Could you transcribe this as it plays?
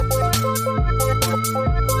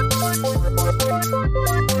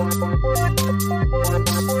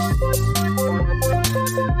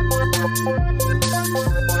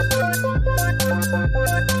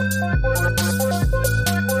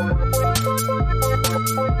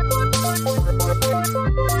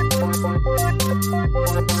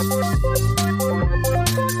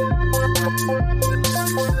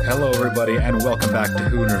and welcome back to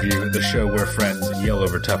Who in Review, the show where friends yell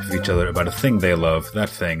over top of each other about a thing they love, that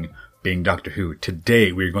thing being Doctor Who.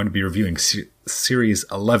 Today we're going to be reviewing Series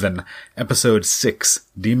 11, Episode 6,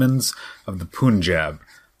 Demons of the Punjab.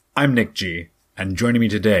 I'm Nick G, and joining me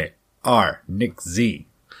today are Nick Z.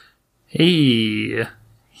 Hey,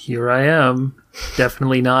 here I am.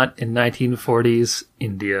 Definitely not in 1940s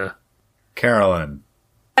India. Carolyn.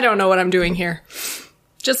 I don't know what I'm doing here.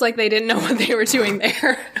 Just like they didn't know what they were doing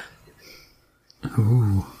there.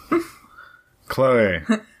 Ooh. Chloe.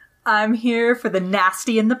 I'm here for the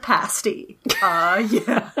nasty and the pasty.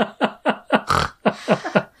 Yeah.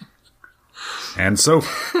 And so,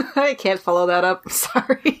 I can't follow that up.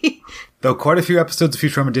 Sorry. though quite a few episodes of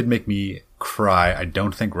Futurama did make me cry, I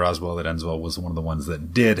don't think Roswell at Enswell was one of the ones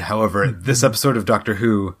that did. However, this episode of Doctor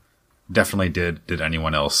Who definitely did. Did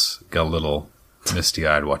anyone else get a little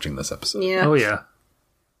misty-eyed watching this episode? Yeah. Oh, yeah.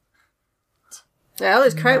 I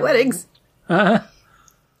always cry at weddings.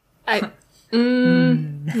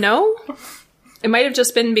 No? It might have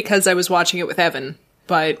just been because I was watching it with Evan,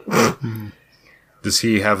 but... Does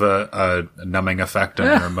he have a numbing effect on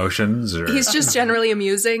your emotions? Or? He's just generally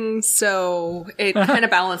amusing, so it kind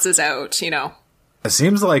of balances out, you know. It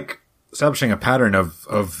seems like establishing a pattern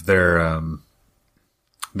of their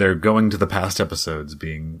going to the past episodes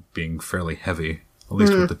being fairly heavy, at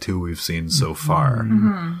least with the two we've seen so far.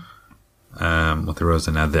 With the Rose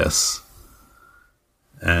and now this.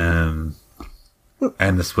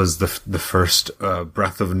 And this was the first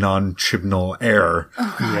breath of non-Chibnall air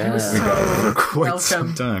Yeah. we got for quite welcome.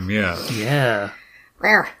 some time. Yeah. Yeah.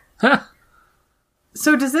 Rare.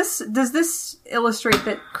 So does this illustrate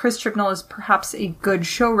that Chris Chibnall is perhaps a good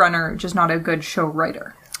showrunner, just not a good show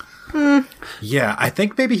writer? Yeah, I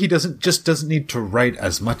think maybe he doesn't need to write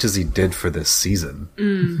as much as he did for this season.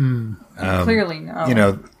 Clearly, no. You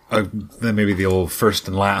know, then maybe the old first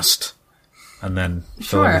and last, and then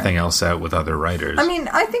fill Sure. everything else out with other writers. I mean,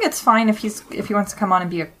 I think it's fine if he wants to come on and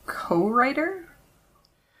be a co-writer.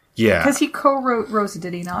 yeah, Because he co-wrote Rosa,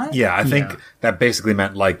 did he not? yeah. I think Yeah. that basically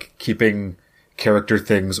meant like keeping character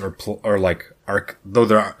things or like arc, though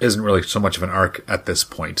there isn't really so much of an arc at this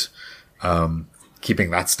point.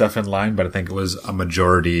 Keeping that stuff in line, but I think it was a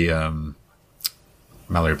majority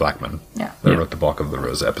Mallory Blackman Yeah. that wrote the bulk of the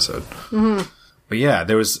Rosa episode. But yeah,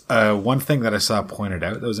 there was one thing that I saw pointed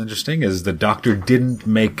out that was interesting is the Doctor didn't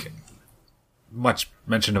make much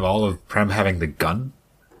mention of all of Prem having the gun,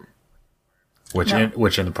 which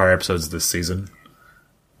in the prior episodes this season,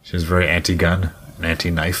 she was very anti-gun and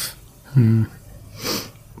anti-knife.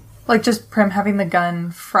 Like just Prem having the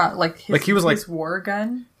gun front, like his, Like he was like- his war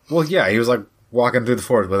gun. Well, yeah, he was like walking through the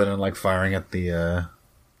forest with it and like firing at the.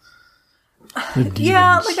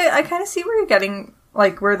 Yeah, like I kind of see where you're getting,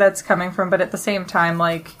 like where that's coming from, but at the same time,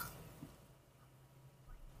 like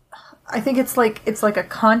I think it's like a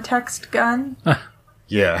context gun.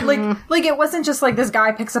 Yeah, Like it wasn't just like this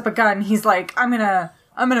guy picks up a gun, he's like, I'm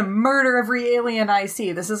gonna murder every alien I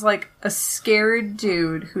see. This is like a scared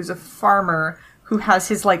dude who's a farmer who has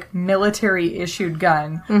his like military issued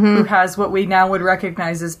gun, who has what we now would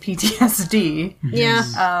recognize as PTSD. Yeah.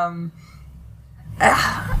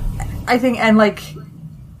 I think, and like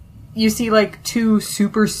you see like two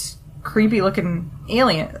super creepy looking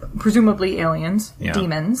presumably aliens, Yeah.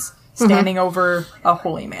 demons, standing over a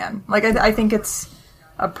holy man. Like I think it's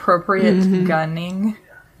appropriate gunning.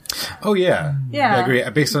 Oh yeah, Yeah. I agree.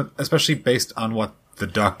 Especially based on what the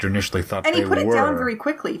Doctor initially thought And they he put were. it down very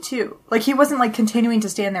quickly, too. Like, he wasn't, like, continuing to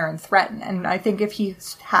stand there and threaten. And I think if he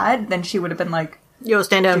had, then she would have been like, Yo,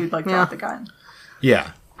 stand down. dude, like, drop the gun.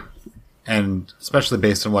 Yeah, and especially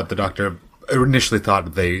based on what the Doctor initially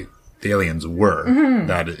thought the aliens were,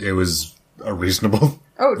 that it was a reasonable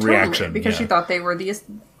Oh, totally. reaction. Because yeah. she thought they were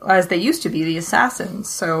as they used to be, the assassins.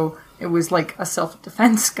 So it was like a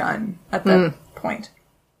self-defense gun at that point.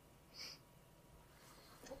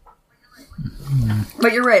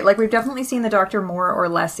 But you're right. Like, we've definitely seen the Doctor more or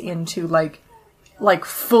less into, like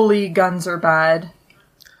fully guns are bad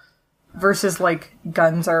versus, like,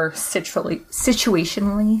 guns are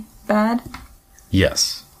situationally bad.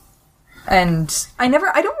 Yes. And I don't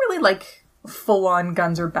really like full-on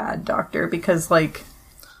guns are bad Doctor because, like,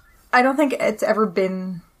 I don't think it's ever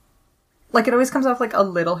been, like, it always comes off, like, a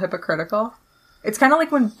little hypocritical. It's kind of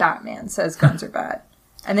like when Batman says guns are bad.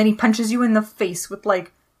 And then he punches you in the face with,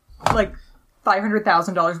 like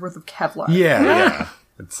 $500,000 worth of Kevlar. Yeah, yeah.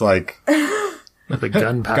 It's like With a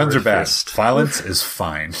gunpowder guns are bad. fist. Violence is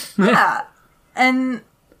fine. Yeah. And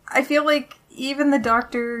I feel like even the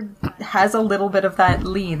Doctor has a little bit of that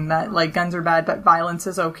lean, that, like, guns are bad, but violence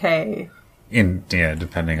is okay.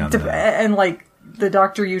 Depending on And, like, the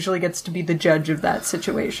doctor usually gets to be the judge of that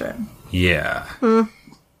situation. Yeah.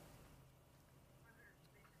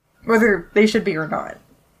 Whether they should be or not.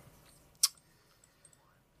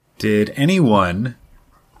 Did anyone,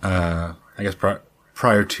 I guess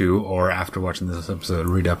prior to or after watching this episode,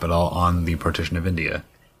 read up at all on the partition of India?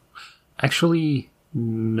 Actually,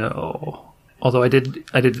 no. Although I did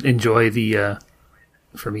enjoy the,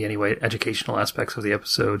 for me anyway, educational aspects of the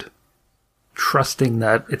episode. Trusting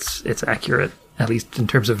that it's accurate, at least in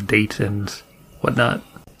terms of date and whatnot.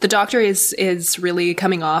 The Doctor is really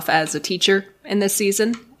coming off as a teacher in this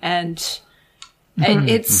season, and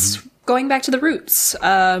it's going back to the roots.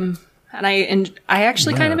 And I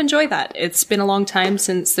actually kind of enjoy that. It's been a long time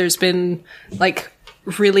since there's been like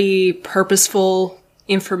really purposeful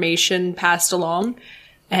information passed along,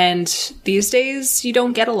 and these days you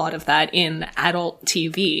don't get a lot of that in adult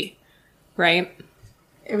TV, right?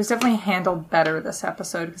 It was definitely handled better this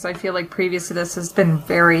episode, because I feel like previous to this has been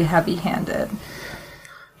very heavy-handed.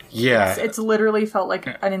 Yeah. It's literally felt like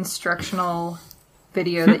an instructional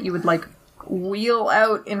video that you would like wheel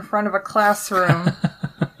out in front of a classroom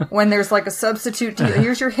when there's like a substitute.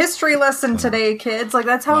 Here's your history lesson today, kids. Like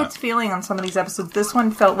that's how it's feeling on some of these episodes. This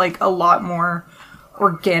one felt like a lot more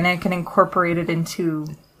organic and incorporated into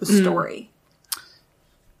the story.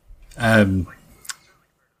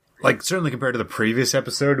 Like, certainly compared to the previous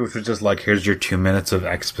episode, which was just like, here's your 2 minutes of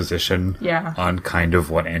exposition on kind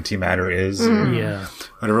of what antimatter is, or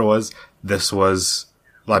whatever it was. This was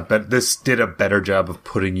a lot better. This did a better job of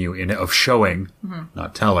putting you in, of showing,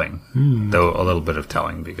 not telling, though a little bit of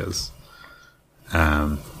telling, because you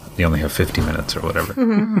only have 50 minutes or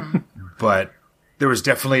whatever. But there was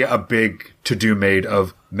definitely a big to-do made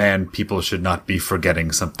of, man, people should not be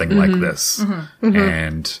forgetting something like this.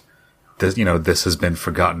 And this, this has been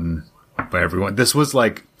forgotten by everyone. This was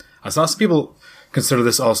like, I saw some people consider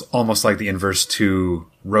this almost like the inverse to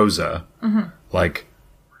Rosa. Like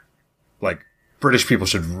British people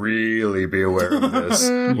should really be aware of this,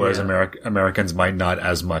 whereas Americans might not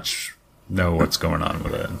as much know what's going on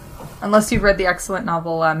with it. Unless you've read the excellent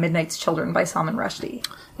novel Midnight's Children by Salman Rushdie,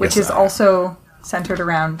 which is also centered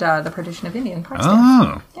around the partition of India in Pakistan.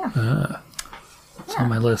 Oh. Yeah. It's on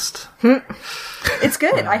my list. It's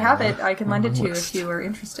good. I have it. I can lend it to you if you are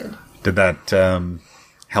interested. Did that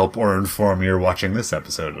help or inform your watching this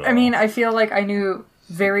episode at all? I mean, I feel like I knew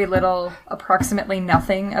very little, approximately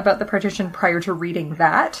nothing about the partition prior to reading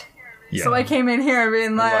that. Yeah. So I came in here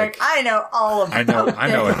being like, I know all about I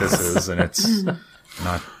know what this is, and it's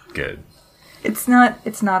not good. It's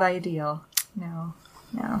not ideal. No.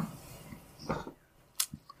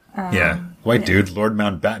 White dude, Lord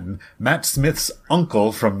Mountbatten, Matt Smith's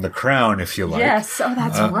uncle from The Crown, if you like. Yes,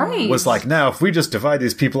 that's right. Was like, now, if we just divide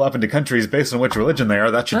these people up into countries based on which religion they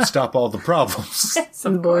are, that should stop all the problems.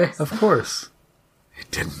 Boy. Of course. It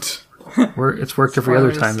didn't. It's worked every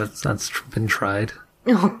other time that's been tried.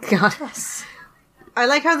 Oh, God. Yes. I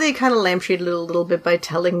like how they kind of lampshade it a little bit by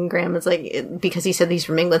telling Graham, it's like, because he said he's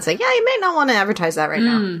from England, it's like, yeah, you may not want to advertise that right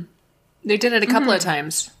now. They did it a couple of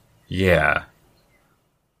times. Yeah.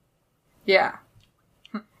 Yeah.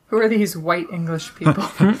 Who are these white English people?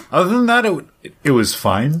 Other than that, it was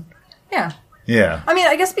fine. Yeah. Yeah. I mean,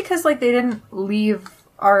 I guess because, like, they didn't leave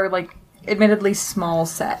our, like, admittedly small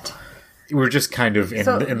set. We're just kind of on this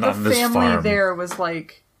farm. The family there was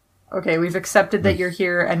like, okay, we've accepted that you're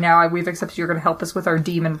here, and now we've accepted you're going to help us with our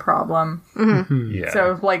demon problem. Yeah.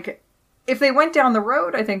 So, like, if they went down the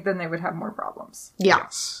road, I think then they would have more problems. Yeah.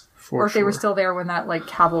 Yes. Or if they were still there when that, like,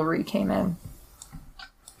 cavalry came in.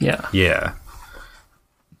 Yeah. Yeah.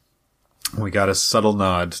 We got a subtle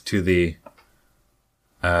nod to the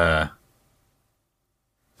TARDIS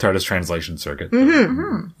translation circuit.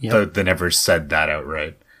 They never said that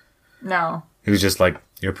outright. No. He was just like,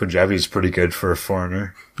 your Punjabi's pretty good for a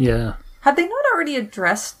foreigner. Yeah. Had they not already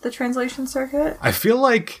addressed the translation circuit? I feel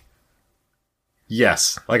like...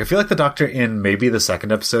 Yes. Like, I feel like the Doctor in maybe the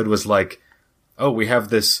second episode was like, oh, we have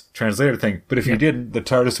this translator thing, but if you didn't, the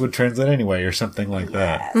TARDIS would translate anyway, or something like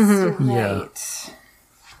that. Yeah.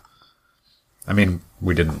 I mean,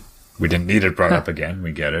 we didn't need it brought up again.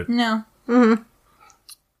 We get it. No.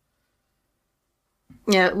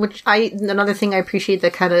 Yeah, another thing I appreciate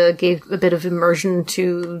that kind of gave a bit of immersion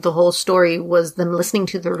to the whole story was them listening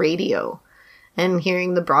to the radio and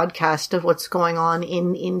hearing the broadcast of what's going on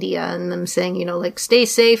in India and them saying, like, stay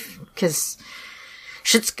safe, because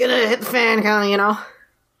shit's gonna hit the fan, kind of,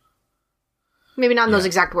 Maybe not in those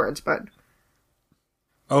exact words, but...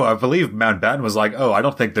 Oh, I believe Mountbatten was like, oh, I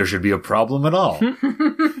don't think there should be a problem at all.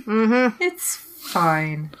 It's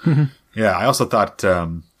fine. Yeah, I also thought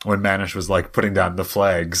when Manish was, like, putting down the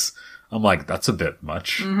flags, I'm like, that's a bit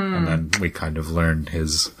much. And then we kind of learn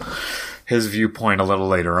his viewpoint a little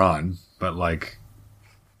later on. But like,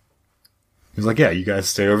 he's like, yeah, you guys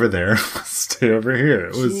stay over there. Stay over here.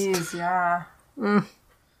 It was, Jeez, yeah.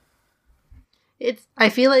 I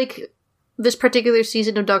feel like this particular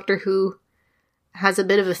season of Doctor Who has a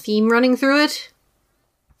bit of a theme running through it,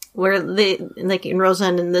 where they, like in Rosa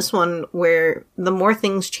and in this one, where the more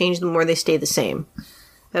things change, the more they stay the same.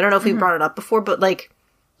 I don't know if we brought it up before, but like,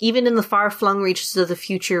 even in the far-flung reaches of the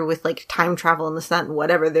future with like time travel and this, that, and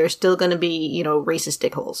whatever, there's still going to be, you know, racist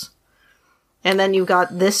dickholes. And then you've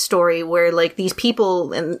got this story where, like, these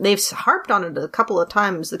people, and they've harped on it a couple of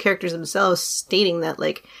times, the characters themselves, stating that,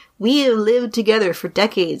 like, we have lived together for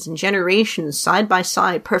decades and generations, side by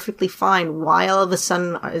side, perfectly fine. Why all of a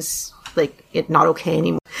sudden is, like, it not okay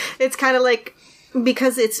anymore? It's kind of like,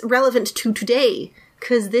 because it's relevant to today,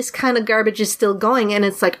 because this kind of garbage is still going, and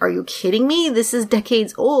it's like, are you kidding me? This is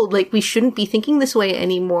decades old. Like, we shouldn't be thinking this way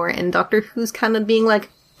anymore. And Doctor Who's kind of being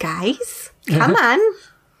like, guys, come on.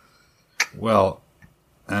 well,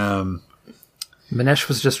 Manesh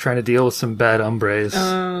was just trying to deal with some bad hombres.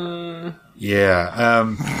 yeah.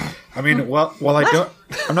 I mean, well,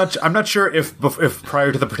 I'm not sure if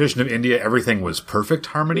prior to the partition of India everything was perfect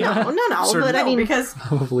harmony. No, Certainly. but I mean, Because,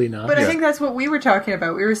 Probably not. but I Yeah. think that's what we were talking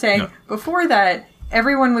about. We were saying No. before that,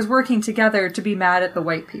 everyone was working together to be mad at the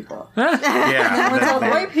white people. Yeah. Once all the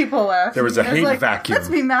white people left, There was a it hate like, vacuum. Let's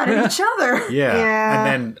be mad at each other. Yeah.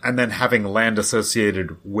 Yeah. And then having land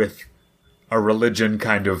associated with a religion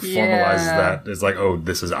kind of formalizes Yeah. that. It's like, oh,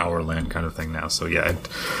 this is our land kind of thing now. So yeah, it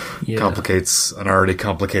Yeah. complicates an already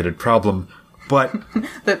complicated problem. But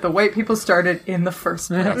That the white people started in the first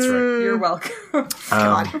place. that's right. You're welcome.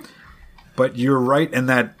 God. But you're right in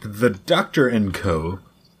that the Doctor and Co.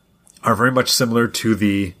 are very much similar to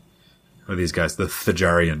the these guys, the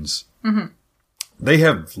Thajarians. Mm-hmm. They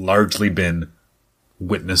have largely been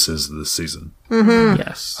witnesses this season.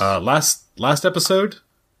 Yes. Last episode,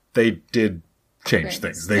 they did change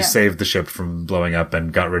things. They yeah. saved the ship from blowing up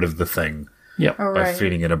and got rid of the thing Yep. Oh, by right.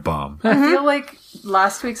 feeding it a bomb. I feel like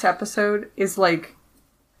last week's episode is like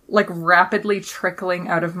rapidly trickling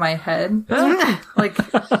out of my head. Like,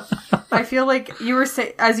 I feel like you were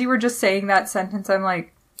as you were just saying that sentence, I'm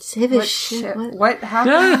like, Say this what shit. shit? What? What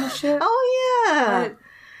happened in the ship? Oh, yeah. What?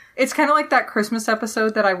 It's kind of like that Christmas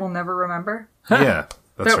episode that I will never remember. Yeah,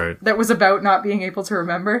 that's right. That was about not being able to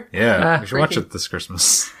remember, Yeah, we should watch freaky. it this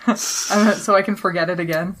Christmas. so I can forget it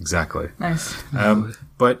again. Exactly. Nice.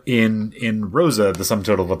 But in Rosa, the sum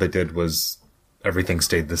total of what they did was everything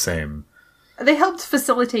stayed the same. They helped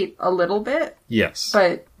facilitate a little bit, Yes.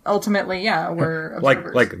 but ultimately, yeah, we're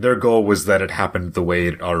observers. like their goal was that it happened the way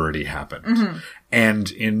it already happened. Mm-hmm.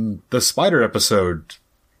 And in the spider episode,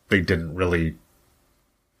 they didn't really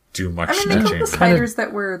do much I mean, to they killed change the it. spiders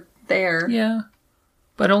that were there. Yeah.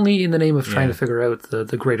 But only in the name of trying Yeah. to figure out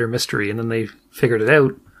the greater mystery. And then they figured it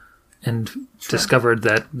out and discovered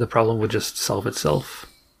that the problem would just solve itself.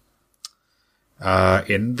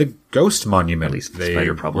 In the ghost monument, At least the they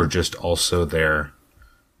spider problem. were just also there.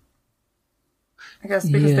 I guess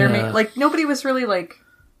because they're Yeah. like nobody was really like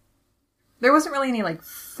there wasn't really any like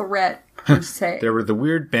threat per se. There were the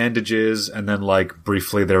weird bandages, and then like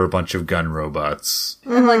briefly there were a bunch of gun robots.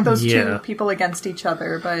 And like those Yeah. two people against each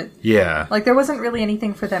other, but Yeah. like there wasn't really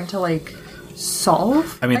anything for them to like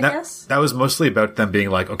solve. I mean, guess. that was mostly about them being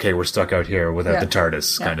like, okay, we're stuck out here without Yeah. the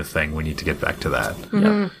TARDIS Yeah. kind of thing. We need to get back to that.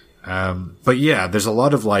 Yeah. But yeah, there's a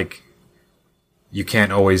lot of like, you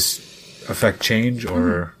can't always affect change,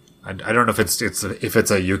 or I don't know if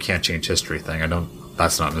it's a you can't change history thing.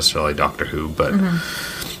 That's not necessarily Doctor Who, but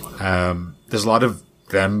there's a lot of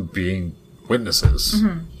them being witnesses,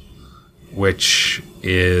 which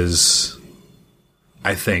is,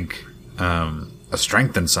 I think, a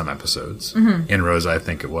strength in some episodes. In Rosa, I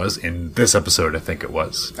think it was. In this episode, I think it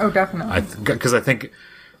was. Oh, definitely. Because I think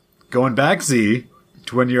going back, Z,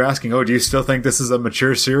 to when you're asking, oh, do you still think this is a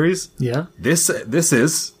mature series? Yeah. This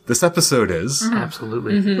episode is,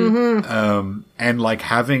 Absolutely. and like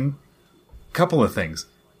having a couple of things,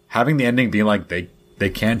 having the ending being like they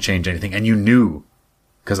can't change anything, and you knew,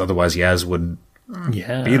 because otherwise Yaz wouldn't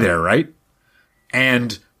Yeah. be there, right?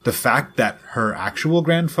 And the fact that her actual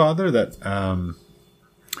grandfather, that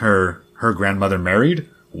her grandmother married,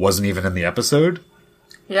 wasn't even in the episode.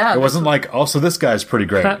 yeah. It wasn't like, also this guy's pretty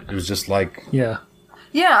great. It was just like, Yeah.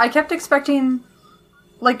 Yeah, I kept expecting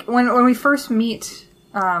like when we first meet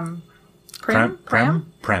Prim.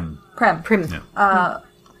 Prem. Prim. Yeah.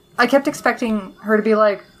 I kept expecting her to be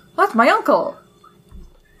like, "That's my uncle."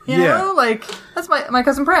 You Yeah. know, like that's my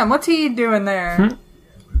cousin Prim. What's he doing there?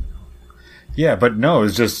 Yeah, but no, it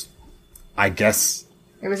was just, I guess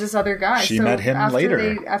It was this other guy. She met him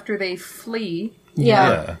later. After they flee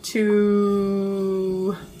Yeah.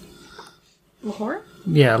 to Lahore?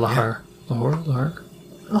 Yeah, Lahar. Lahar?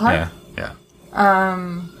 Lahore? Yeah.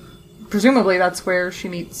 Presumably that's where she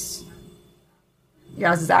meets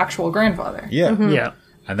Yaz's actual grandfather. Yeah. Yeah.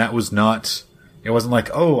 And that was not, it wasn't like,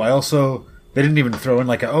 they didn't even throw in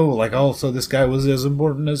like, also this guy was as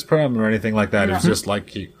important as Prem or anything like that. It was just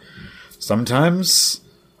like, sometimes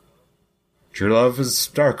true love is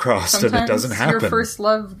star-crossed and it doesn't happen. Your first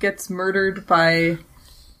love gets murdered by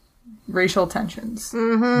racial tensions.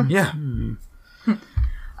 Yeah.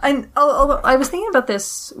 And I was thinking about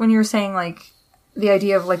this when you were saying, like, the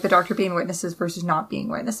idea of, like, the Doctor being witnesses versus not being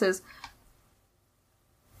witnesses.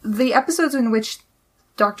 The episodes in which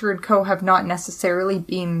Doctor and Co. have not necessarily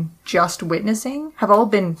been just witnessing have all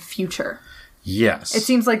been future. Yes. It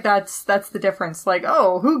seems like that's the difference. Like,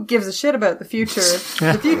 who gives a shit about the future?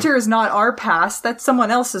 The future is not our past. That's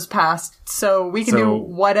someone else's past. So we can do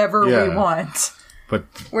whatever we want.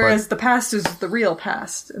 Whereas the past is the real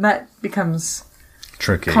past. And that becomes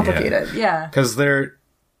tricky. Complicated. Yeah. Because they're,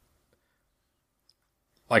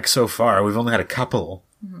 like, so far, we've only had a couple.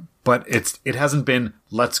 But it hasn't been,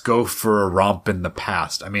 let's go for a romp in the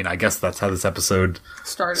past. I mean, I guess that's how this episode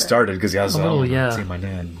started because Yaz's seen my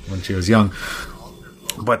nan when she was young.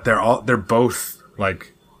 But they're both,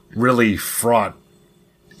 like, really fraught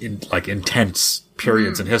in, like, intense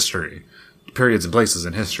periods in history. Periods and places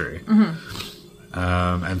in history.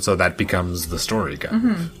 And so that becomes the story,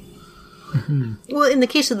 kind of. Well, in the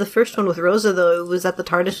case of the first one with Rosa, though, it was that the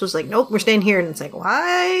TARDIS was like, nope, we're staying here. And it's like,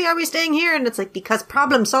 why are we staying here? And it's like, because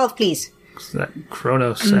problem solved, please. It's that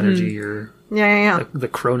Kronos energy or... Yeah. The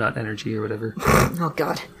Cronut energy or whatever. Oh,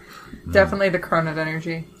 God. Definitely the Cronut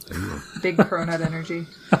energy. Big Cronut energy.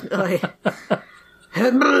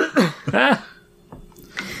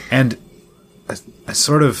 And I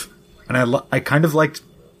sort of... And I kind of liked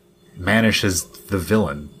Manish as the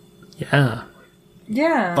villain. Yeah.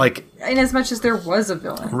 Yeah. Like... In as much as there was a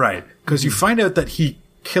villain. Right. Because you find out that he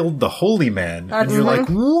killed the holy man, and you're like,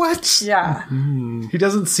 what? Yeah. He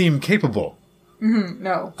doesn't seem capable.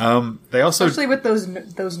 No. They also... Especially with those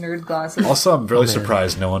nerd glasses. Also, I'm really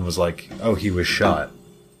surprised no one was like, he was shot.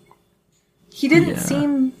 He didn't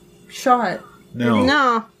seem shot.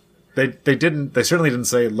 No. They didn't. They certainly didn't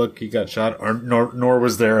say, "Look, he got shot," or nor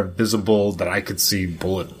was there a visible that I could see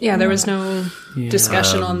bullet. Yeah, there was no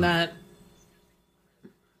discussion on that.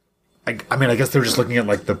 I mean, I guess they were just looking at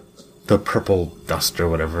like the purple dust or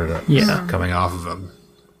whatever that's coming off of him.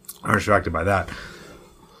 I was distracted by that.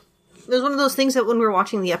 It was one of those things that when we were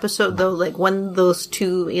watching the episode, though, like when those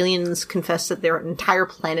two aliens confessed that their entire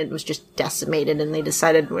planet was just decimated, and they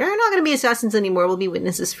decided we're not going to be assassins anymore. We'll be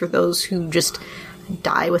witnesses for those who just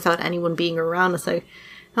die without anyone being around. It's like,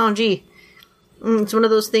 oh gee. It's one of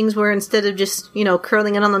those things where instead of just,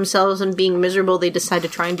 curling in on themselves and being miserable, they decide to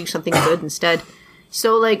try and do something good instead.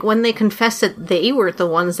 So, like, when they confess that they were the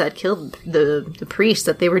ones that killed the priest,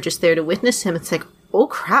 that they were just there to witness him, it's like, oh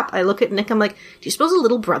crap. I look at Nick, I'm like, do you suppose a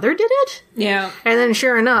little brother did it? Yeah. And then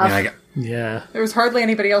sure enough... Yeah. There was hardly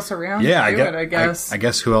anybody else around to do it, I guess. I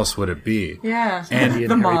guess who else would it be? Yeah. And the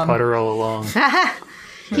Harry Potter all along.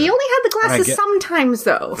 He only had the glasses sometimes,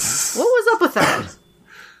 though. What was up with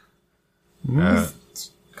that?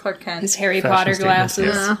 Clark Kent. His Harry Potter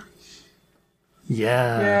glasses.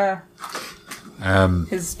 Yeah.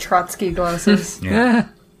 His Trotsky glasses. Yeah.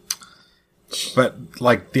 But,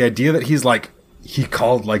 like, the idea that he's, like, he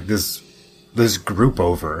called, like, this group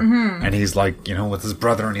over, and he's, like, with his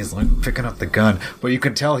brother, and he's, like, picking up the gun. But you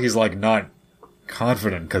can tell he's, like, not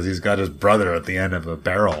confident, because he's got his brother at the end of a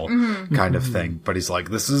barrel kind of thing. But he's like,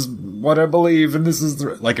 this is what I believe, and this is...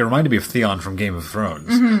 Like, it reminded me of Theon from Game of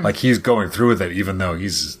Thrones. Like, he's going through with it, even though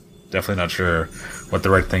he's definitely not sure what the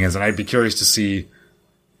right thing is. And I'd be curious to see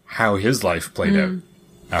how his life played out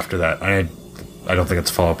after that. I don't think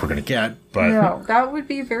it's a follow-up we're going to get, but... No, that would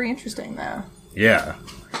be very interesting, though. Yeah.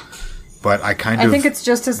 But I think it's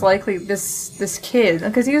just as likely this kid,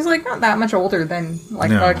 because he was, like, not that much older than,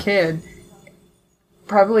 like, a kid,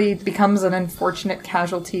 probably becomes an unfortunate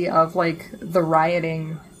casualty of, like, the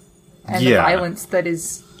rioting and the violence that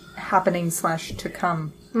is happening / to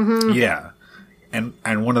come. Yeah. And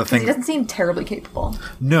one of the things... He doesn't seem terribly capable.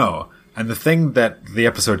 No. And the thing that the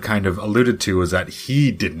episode kind of alluded to was that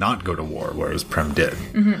he did not go to war, whereas Prem did.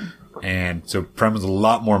 And so Prem was a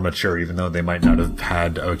lot more mature, even though they might not have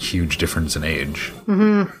had a huge difference in age.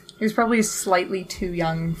 He was probably slightly too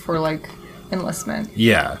young for, like, enlistment.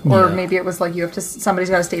 Yeah. Or maybe it was like, somebody's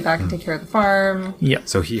got to stay back and take care of the farm. Yeah.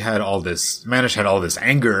 So he had all this... Manish had all this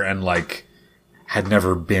anger and, like, had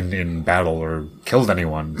never been in battle or killed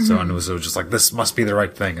anyone. So, and it was just like, this must be the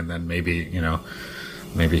right thing. And then maybe,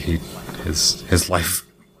 maybe his life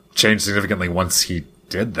changed significantly once he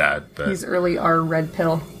did that. But He's early R red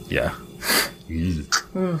pill. yeah.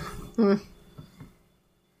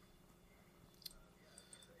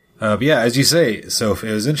 But yeah, as you say, so it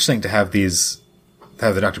was interesting to have the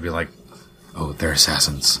Doctor be like, oh, they're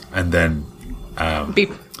assassins. And then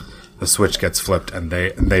Beep. the switch gets flipped and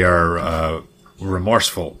they are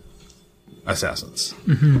remorseful assassins.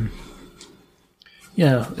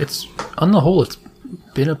 Yeah, it's on the whole, it's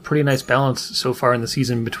been a pretty nice balance so far in the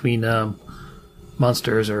season between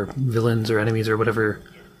monsters or villains or enemies or whatever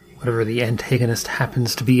the antagonist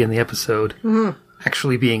happens to be in the episode,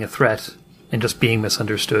 actually being a threat and just being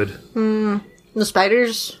misunderstood. The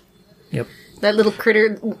spiders, Yep. that little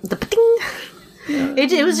critter, the ping.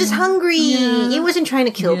 It was just hungry. It wasn't trying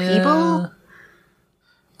to kill people.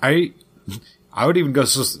 I would even go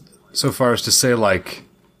so far as to say, like,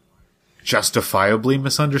 justifiably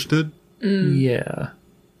misunderstood. Yeah.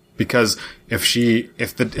 Because if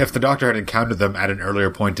the Doctor had encountered them at an earlier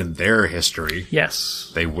point in their history,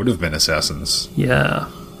 Yes. they would have been assassins. Yeah.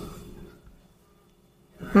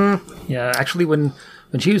 Yeah, actually, when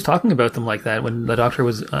she was talking about them like that, when the Doctor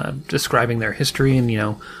was describing their history and,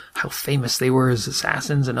 how famous they were as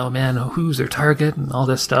assassins and, oh man, who's their target and all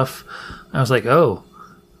this stuff, I was like, oh,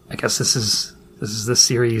 I guess this is this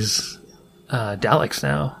series Daleks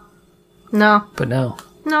now. No. But no.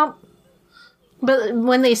 No. But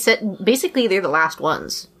when they said, basically they're the last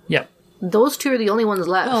ones. Yep. Those two are the only ones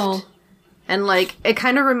left. Oh. And, like, it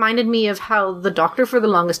kind of reminded me of how the Doctor for the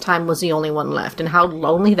longest time was the only one left and how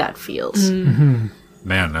lonely that feels. Man,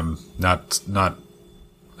 I'm not.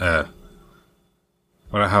 How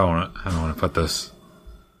do I want to put this?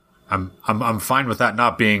 I'm fine with that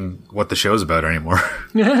not being what the show's about anymore.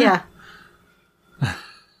 Yeah.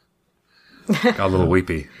 Got a little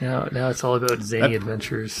weepy. Now it's all about zany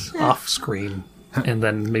adventures off screen, and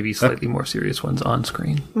then maybe slightly more serious ones on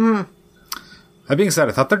screen. That being said,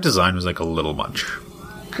 I thought their design was like a little much.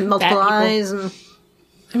 Multiple people. eyes and...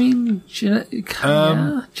 I mean,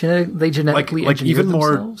 they genetically like engineered even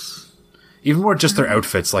more- themselves. Even more just their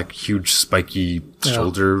outfits, like huge spiky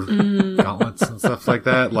shoulder gauntlets and stuff like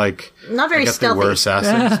that. Like, Not very I guess stealthy. they were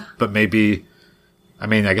assassins, but maybe. I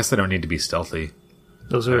mean, I guess they don't need to be stealthy.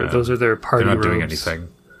 Those are their party They're not doing robes. anything.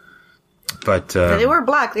 But They were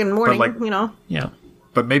black in the morning, like- Yeah.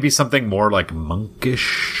 but maybe something more like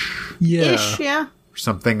monkish, Yeah. Ish, yeah. or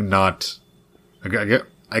something not.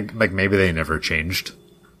 Like maybe they never changed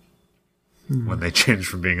when they changed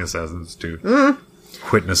from being assassins to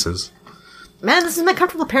witnesses. Man, this is my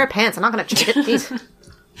comfortable pair of pants. I'm not going to change it. Jeez.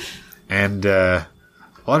 And a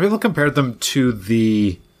lot of people compared them to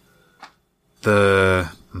the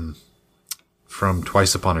from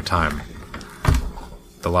Twice Upon a Time,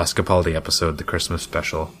 the last Capaldi episode, the Christmas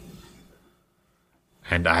special.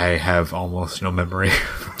 And I have almost no memory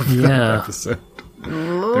of that Yeah. episode. They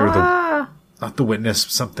were not the witness,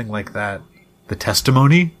 something like that. The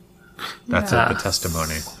testimony? That's it, the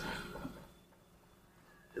testimony.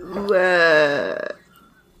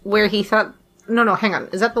 Where he thought... No, hang on.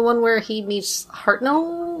 Is that the one where he meets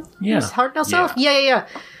Hartnell? Yeah. His Hartnell self? Yeah. Yeah.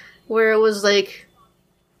 Where it was like,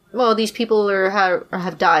 well, these people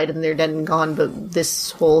have died and they're dead and gone, but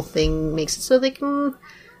this whole thing makes it so they can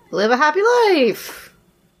live a happy life.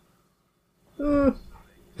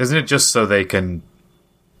 Isn't it just so they can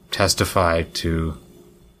testify to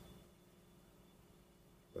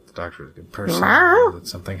that the Doctor is a good person, that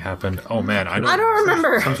something happened? Oh man, I don't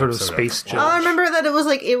remember. Some sort of space judge. I remember that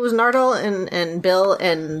it was Nardal and Bill,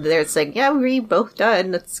 and it's like, yeah, we both died,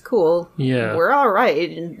 and that's cool. Yeah. We're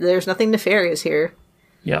alright, and there's nothing nefarious here.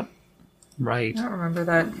 Yep. Right. I don't remember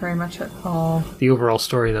that very much at all. The overall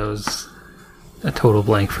story, though, is a total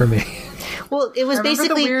blank for me. Well, it was I remember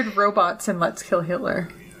basically... the weird robots in Let's Kill Hitler.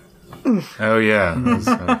 Oh yeah, that's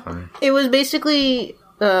kind of funny. It was basically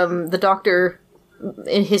the Doctor,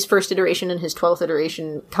 in his first iteration and his 12th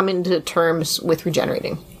iteration, coming to terms with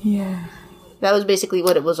regenerating. Yeah. That was basically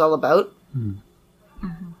what it was all about.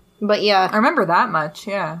 But I yeah, remember that much,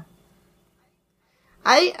 yeah.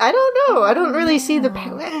 I don't know. I don't really see the...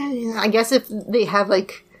 I guess if they have,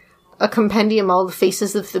 like, a compendium, all the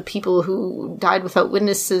faces of the people who died without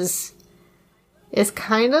witnesses... It's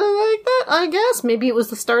kind of like that, I guess. Maybe it was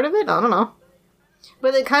the start of it. I don't know.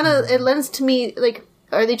 But it lends to me, like,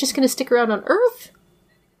 are they just going to stick around on Earth?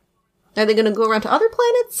 Are they going to go around to other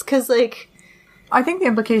planets? Because, like... I think the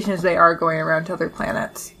implication is they are going around to other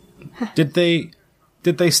planets. Did they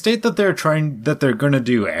state that they're going to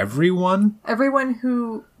do everyone Everyone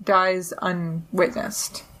who dies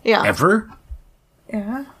unwitnessed. Yeah. ever?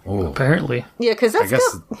 Yeah. Oh, Apparently. Yeah, because I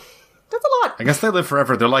guess that's a lot. I guess they live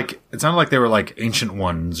forever. They're like, it sounded like they were like ancient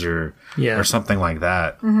ones or something like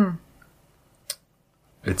that. Mm-hmm.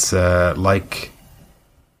 It's like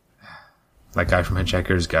that guy from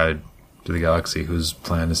Hitchhiker's Guide to the Galaxy, whose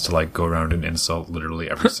plan is to like go around and insult literally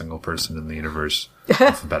every single person in the universe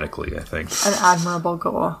alphabetically. I think An admirable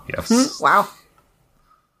goal. yes. Wow.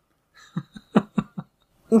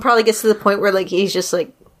 And probably gets to the point where like he's just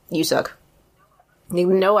like, you suck.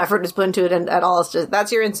 No effort is put into it at all. It's just,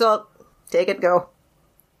 that's your insult. Take it, go.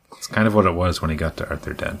 It's kind of what it was when he got to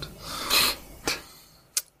Arthur Dent.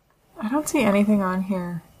 I don't see anything on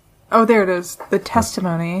here. Oh, there it is. The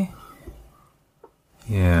testimony.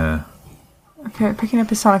 Yeah. Okay, picking up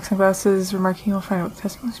his sonic sunglasses, remarking he'll find out what the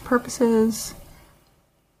testimony's purpose is.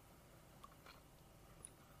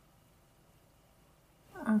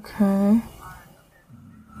 Okay.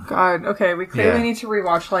 God, okay, we clearly Yeah. need to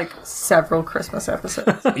rewatch like several Christmas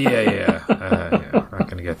episodes. Yeah. We're not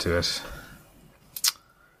going to get to it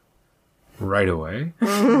right away.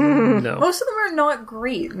 No. Most of them are not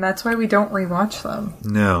great, and that's why we don't rewatch them.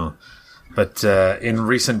 No. But in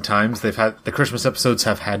recent times, they've had the Christmas episodes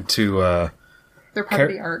have had to They're part of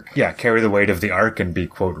the arc. carry the weight of the arc and be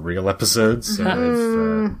quote real episodes.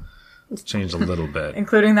 So it's changed a little bit.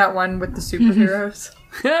 Including that one with the superheroes.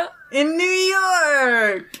 In New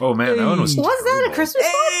York! Oh man, that one was Was that a terrible. Christmas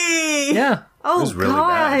one? Hey! Yeah. Oh, was really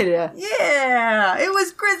God. bad. Yeah! It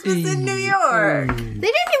was Christmas in New York! They didn't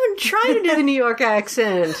even try to do the New York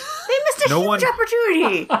accent. They missed a No huge one-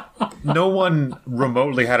 opportunity. No one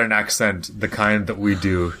remotely had an accent the kind that we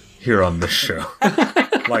do here on this show.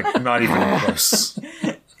 Like not even close.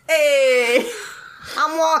 Hey!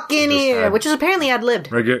 I'm walking Just here, had- which is apparently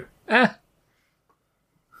ad-libbed. Regular.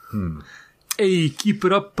 Hey, keep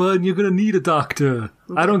it up, bud. You're gonna need a doctor.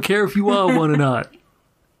 I don't care if you are one or not.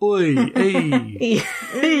 Oi, hey.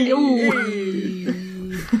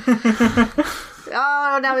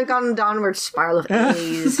 Oh, now we've gone downward spiral of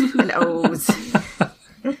A's and O's.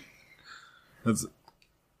 That's,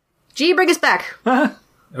 G, bring us back.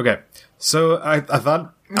 okay, so I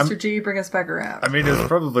thought. Mr. G, bring us back around. I mean, it's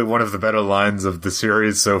probably one of the better lines of the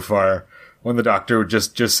series so far. When the doctor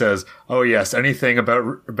just says, "Oh yes, anything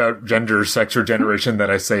about gender, sex, or generation that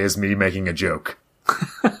I say is me making a joke."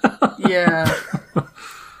 Yeah.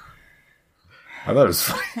 I thought it was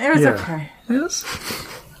funny. It was Yeah. okay. Yes.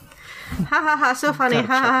 Ha ha ha, so funny. Ha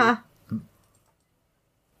ha ha.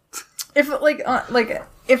 If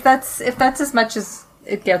if that's as much as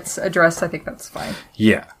it gets addressed, I think that's fine.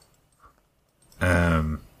 Yeah. I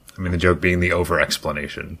mean, the joke being the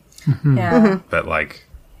over-explanation, Yeah. but like,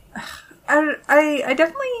 I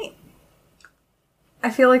definitely I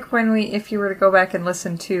feel like if you were to go back and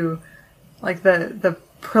listen to like the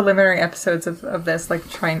preliminary episodes of this, like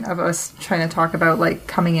us trying to talk about like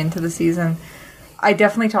coming into the season, I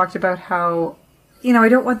definitely talked about how, you know, I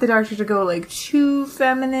don't want the doctor to go like too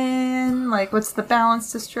feminine, like what's the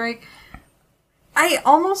balance to strike. I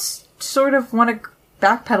almost sort of want to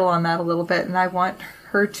backpedal on that a little bit, and I want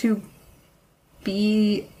her to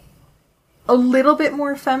be a little bit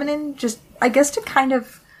more feminine, just I guess to kind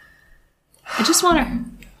of I just want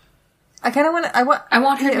to. I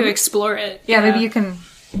want her to explore it. Yeah, maybe you can.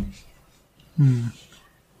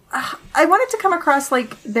 I want it to come across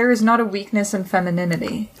like there is not a weakness in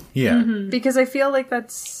femininity, yeah, because I feel like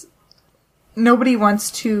that's nobody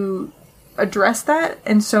wants to address that,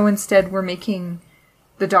 and so instead we're making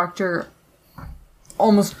the doctor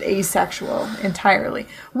almost asexual entirely,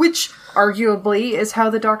 which arguably is how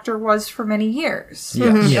the doctor was for many years,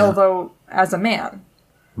 Yes. Yeah. although as a man.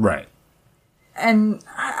 right. And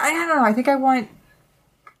I don't know. I think I want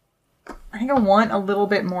a little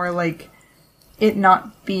bit more like it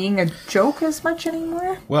not being a joke as much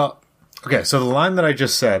anymore. Well, okay, so the line that I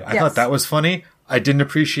just said, I Yes. thought that was funny. I didn't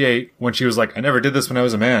appreciate when she was like, "I never did this when I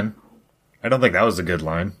was a man." I don't think that was a good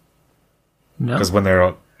line No. because when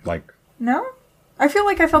they're like, No, I feel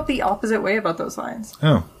like I felt the opposite way about those lines.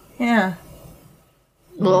 "Oh, Yeah,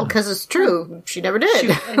 Well, because it's true. She never did.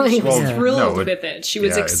 And she was Well, thrilled no, with it. She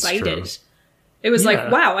was yeah, it's excited. true. It was Yeah.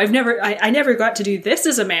 like, wow, I never got to do this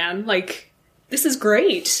as a man. Like, this is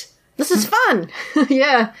great. This is fun.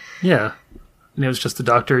 Yeah. Yeah. And it was just the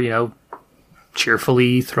doctor, you know,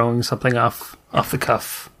 cheerfully throwing something off the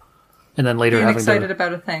cuff. And then later being having excited to...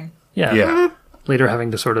 about a thing. Yeah. yeah, Later having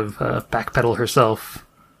to sort of backpedal herself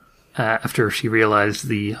after she realized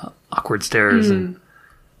the awkward stares and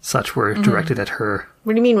such were directed at her.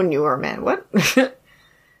 What do you mean when you were a man? What?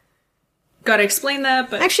 Gotta explain that,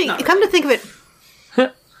 but Actually, not come to think of it,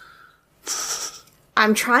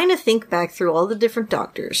 I'm trying to think back through all the different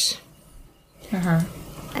doctors.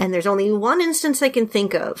 And there's only one instance I can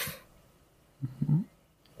think of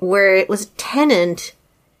where it was Tennant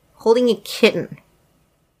holding a kitten.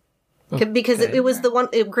 Because it was the one,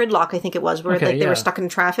 Gridlock, I think it was, where they were stuck in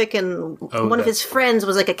traffic, and one of his friends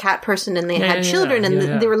was like a cat person, and they had children,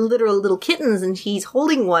 and they were literal little kittens, and he's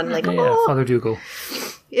holding one, Father Dougal.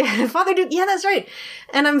 Yeah, Father Dougal, yeah, that's right.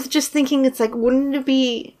 And I'm just thinking, it's like, wouldn't it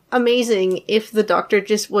be amazing if the Doctor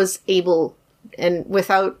just was able, and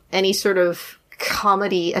without any sort of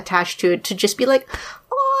comedy attached to it, to just be like,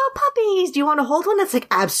 oh, puppies, do you want to hold one? It's like,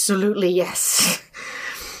 absolutely, yes.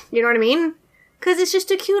 You know what I mean? Because it's just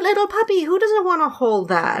a cute little puppy. Who doesn't want to hold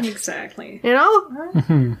that? Exactly. You know?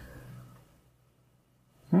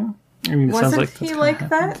 I mean, it sounds Wasn't like he like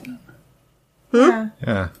that? Yeah.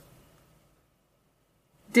 Yeah.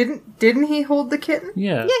 Didn't he hold the kitten?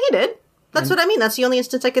 Yeah. Yeah, he did. That's what I mean. That's the only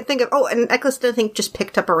instance I could think of. Oh, and Eccleston, I think, just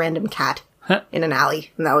picked up a random cat in an alley.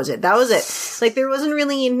 And that was it. That was it. Like, there wasn't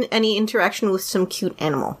really any interaction with some cute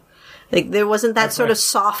animal. Like, there wasn't that sort of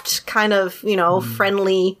soft, kind of,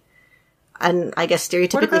 friendly, and I guess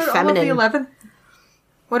stereotypically feminine.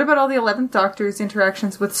 What about all the 11th Doctor's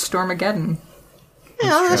interactions with Stormageddon?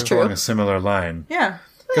 Yeah, that's true. Along a similar line. Yeah.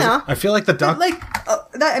 Yeah. I feel like the Doctor...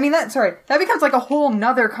 that becomes like a whole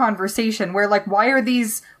nother conversation where, like, why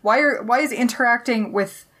is interacting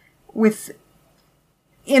with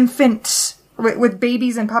infants, with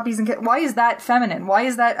babies and puppies and kids, why is that feminine? Why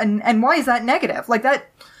is that, and why is that negative? Like, that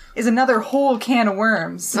is another whole can of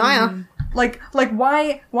worms. Oh, yeah. Like,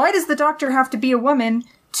 why does the Doctor have to be a woman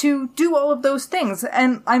to do all of those things?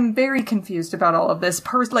 And I'm very confused about all of this.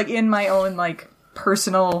 In my own,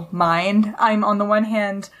 personal mind, I'm, on the one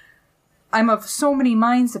hand, I'm of so many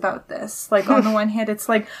minds about this. Like, on the one hand, it's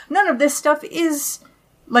like, none of this stuff is,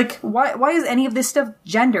 like, why is any of this stuff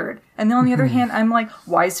gendered? And then on the other hand, I'm like,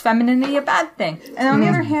 why is femininity a bad thing? And on the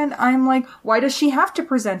other hand, I'm like, why does she have to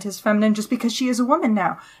present as feminine just because she is a woman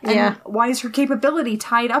now? And why is her capability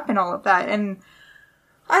tied up in all of that? And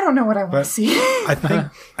I don't know what I want to see. I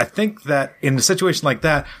think that in a situation like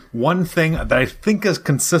that, one thing that I think is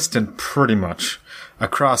consistent pretty much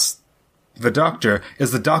across the Doctor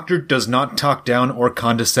is the Doctor does not talk down or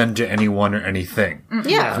condescend to anyone or anything.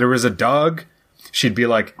 Yeah. If there was a dog, she'd be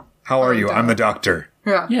like, how are you? I'm the Doctor.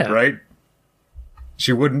 Yeah. Yeah. Right?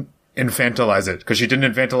 She wouldn't infantilize it, because she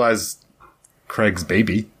didn't infantilize Craig's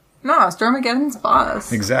baby. No, Stormageddon's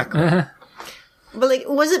boss. Exactly. But, like,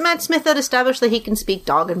 was it Matt Smith that established that he can speak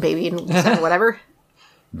dog and baby and whatever?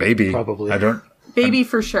 Baby. Probably. Baby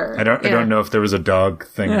for sure. I don't know if there was a dog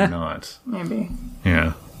thing or not. Maybe.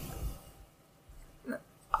 Yeah.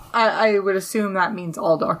 I would assume that means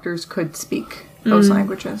all doctors could speak those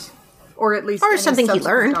languages. Or at least Or any something he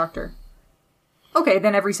subsequent learned. Doctor. Okay,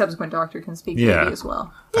 then every subsequent Doctor can speak Yeah. baby as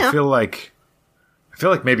well. Yeah. I feel like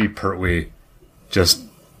maybe Pertwee just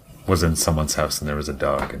was in someone's house and there was a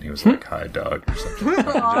dog and he was like, hi, dog, or something.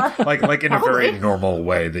 like in a very normal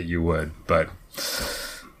way that you would. But,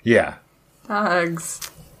 yeah.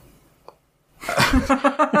 Dogs.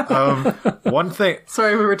 One thing...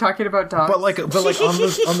 Sorry, we were talking about dogs. But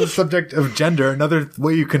on the subject of gender, another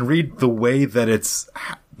way you can read the way that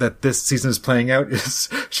that this season is playing out is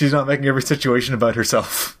she's not making every situation about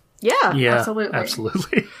herself, Yeah. Yeah.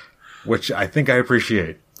 Absolutely. which I think I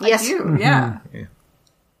appreciate. Yes. You, yeah.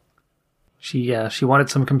 She wanted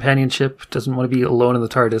some companionship, doesn't want to be alone in the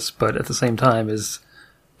TARDIS, but at the same time is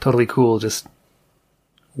totally cool just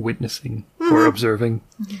witnessing or observing.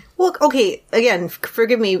 Well, okay, again,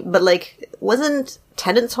 forgive me, but, like, wasn't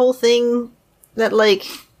Tennant's whole thing that, like,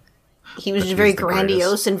 he was just very the grandiose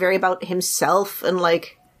greatest. and very about himself and,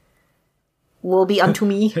 like, will be unto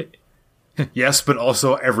me? Yes, but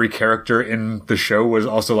also every character in the show was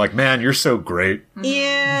also like, man, you're so great.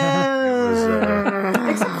 Yeah.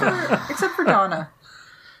 Except for Donna.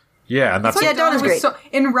 Yeah, and that's Yeah, Donna's great.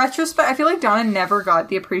 In retrospect, I feel like Donna never got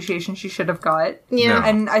the appreciation she should have got. Yeah. No.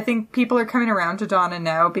 And I think people are coming around to Donna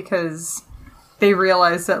now because they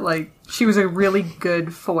realize that, like, she was a really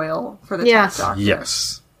good foil for the Yeah. Tenth Doctor.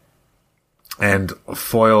 yes. And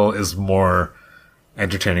Foyle is more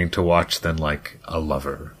entertaining to watch than like a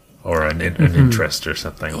lover or an interest or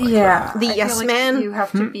something like Yeah. that. The I yes feel like man. You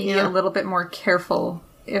have to be a little bit more careful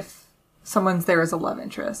if someone's there as a love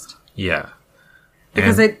interest. Yeah.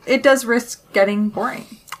 Because And- it does risk getting boring.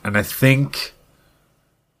 And I think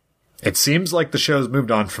it seems like the show's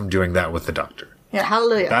moved on from doing that with the Doctor. Yeah.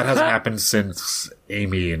 Hallelujah. That hasn't happened since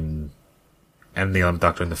Amy and the 11th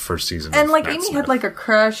Doctor in the first season. And, of like, Matt Amy Smith. had, like, a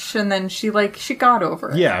crush, and then she got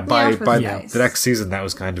over it. Yeah, by Which was nice. the next season, that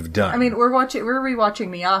was kind of done. I mean, we're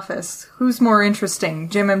rewatching The Office. Who's more interesting,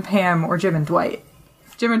 Jim and Pam or Jim and Dwight?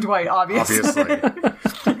 Jim and Dwight, obviously.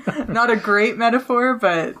 Obviously. Not a great metaphor,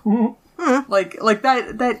 but like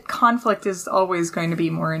that conflict is always going to be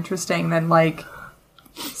more interesting than like,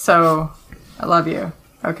 so I love you.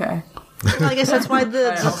 Okay. Well, I guess that's why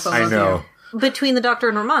I also I love know. between the Doctor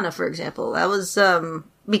and Romana, for example, that was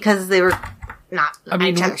because they were not at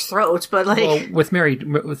each other's throats, but like Well, with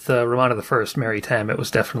Romana the First, Mary Tam, it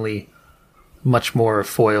was definitely much more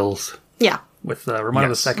foils. yeah. With Romana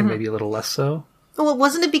Yes. the Second, maybe a little less so. Well,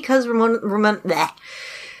 wasn't it because Romana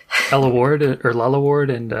Ella Ward or Lala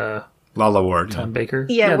Ward and Lala Ward. Tom Baker.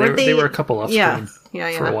 Yeah, weren't they were a couple off Yeah. screen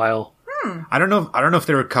Yeah, for yeah. a while. I don't know if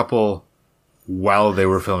they were a couple while they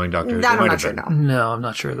were filming Doctor Who. That They I'm might not have sure been. now. No, I'm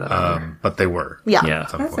not sure of that. either. But they were. Yeah. Yeah.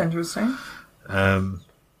 At some That's point. interesting.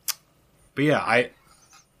 But yeah, I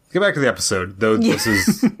get back to the episode, though this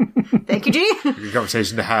is Thank you, G. a good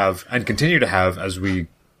conversation to have and continue to have as we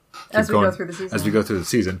As we going- go through the season. As we go through the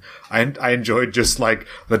season, I enjoyed just like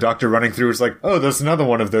the Doctor running through. It's like, oh, there's another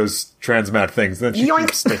one of those transmat things. Then she Yoink.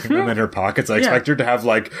 keeps sticking them in her pockets. I expect her to have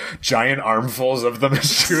like giant armfuls of them as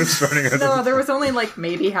she was running. Out No, of there was only like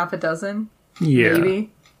maybe half a dozen. yeah.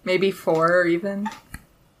 Maybe 4 even.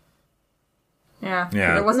 Yeah.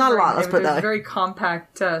 Yeah. It wasn't Not a very, lot, let's it put was that a way. very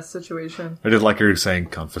compact situation. I did like her saying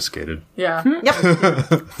confiscated. Yeah.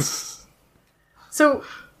 Yep. So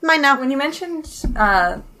Mine now. when you mentioned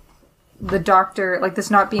the Doctor, like this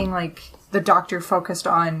not being like the Doctor focused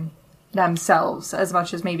on themselves as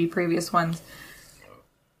much as maybe previous ones,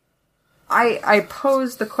 I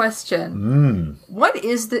pose the question: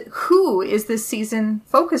 who is this season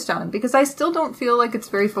focused on? Because I still don't feel like it's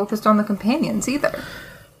very focused on the companions either.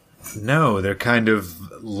 No, they're kind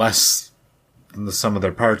of less than the sum of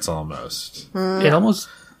their parts almost. It almost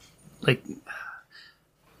like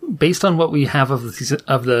based on what we have of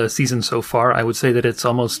the season so far, I would say that it's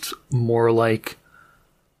almost more like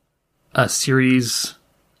a series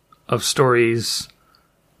of stories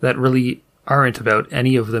that really aren't about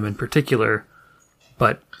any of them in particular,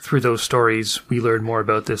 but through those stories we learn more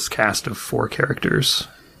about this cast of 4 characters.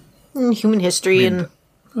 Human history and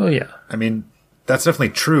Oh yeah. I mean, that's definitely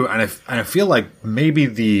true, and I feel like maybe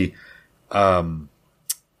the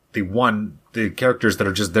characters that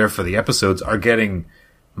are just there for the episodes are getting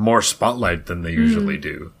more spotlight than they usually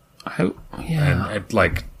do. Yeah. And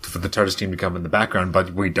like for the TARDIS team to come in the background,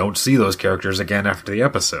 but we don't see those characters again after the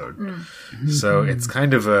episode. So it's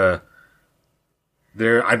kind of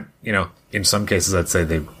in some cases I'd say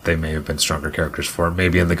they may have been stronger characters for it.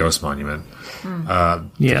 Maybe in the Ghost Monument. The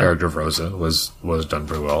character of Rosa was done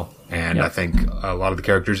very well. And Yep. I think a lot of the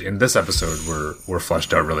characters in this episode were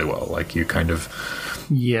fleshed out really well. Like you kind of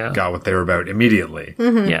Yeah. got what they were about immediately.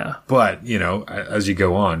 Yeah. But, as you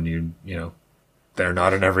go on, you know, they're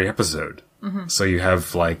not in every episode. So you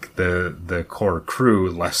have like the core crew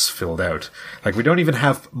less filled out. Like we don't even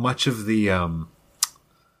have much of the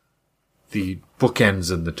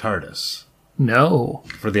bookends in the TARDIS No.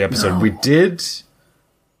 for the episode. We did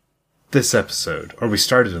this episode, or we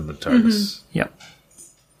started in the TARDIS Yep.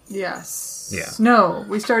 Yes. Yeah. No,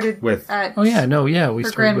 we started With- at Oh yeah, no, yeah, we her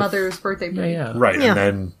started grandmother's birthday With, party. yeah. right, Yeah. and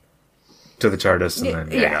then to the TARDIS, and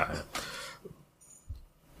then Yeah.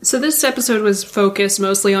 So this episode was focused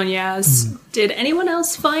mostly on Yaz. Did anyone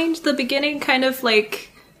else find the beginning kind of like,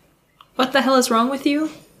 what the hell is wrong with you?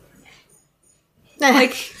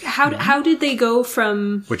 Like, how did they go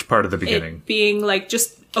from Which part of the beginning? it being like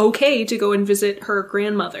just okay to go and visit her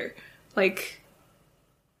grandmother? Like,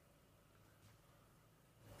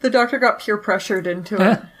 The Doctor got peer pressured into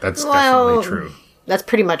it. That's Well, definitely true. that's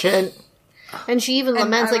pretty much it. And she even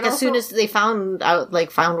laments, I like, would as soon also- as they found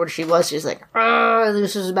what she was, she's like,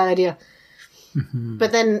 this was a bad idea.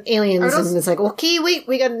 But then aliens, I would also- and it's like, okay, wait,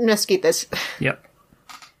 we gotta investigate this. Yep.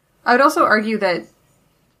 I would also argue that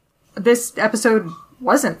this episode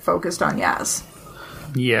wasn't focused on Yaz.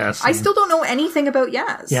 Yes. I still don't know anything about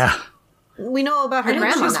Yaz. Yeah. We know about her know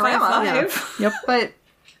grandma she's now. grandma. Yeah. Yep. But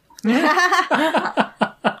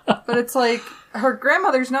but it's like her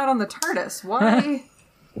grandmother's not on the TARDIS.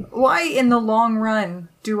 Why in the long run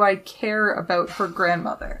do I care about her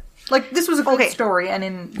grandmother? Like this was a good Okay. story, and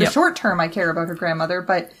in the Yep. short term I care about her grandmother,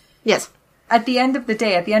 but Yes. at the end of the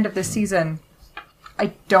day, at the end of this season,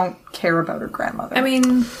 I don't care about her grandmother. I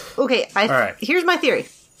mean, Okay, right. Here's my theory.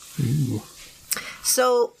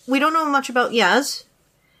 So, we don't know much about Yaz,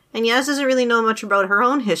 and Yaz doesn't really know much about her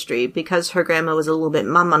own history because her grandma was a little bit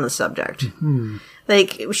mum on the subject.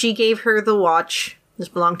 Like, she gave her the watch. This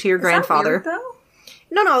belonged to your Is that grandfather. weird, though?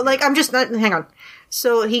 No, like, I'm just not, hang on.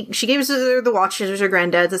 So she gave her the watch, it was her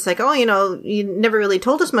granddad's. It's like, oh, you never really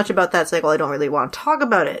told us much about that. It's like, well, I don't really want to talk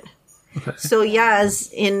about it. So Yaz,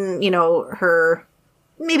 in, her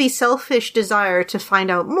maybe selfish desire to find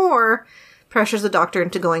out more pressures the Doctor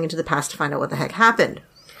into going into the past to find out what the heck happened.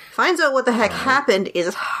 Finds out what the heck happened,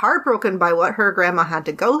 is heartbroken by what her grandma had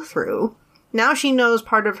to go through. Now she knows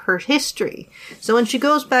part of her history. So when she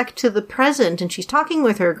goes back to the present and she's talking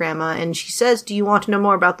with her grandma and she says, do you want to know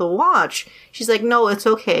more about the watch? She's like, no, it's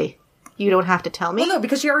okay. You don't have to tell me. Well, no,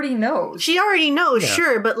 because she already knows. She already knows,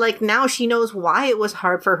 sure, but like now she knows why it was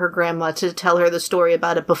hard for her grandma to tell her the story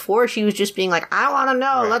about it. Before she was just being like, I want to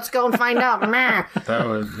know, let's go and find out. Meh. That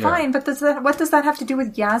was, Fine, but what does that have to do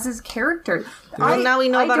with Yaz's character? Well, now we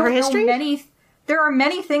know about her history? There are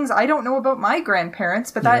many things I don't know about my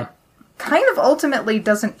grandparents, but that kind of ultimately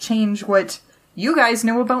doesn't change what you guys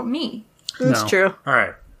know about me. That's true. All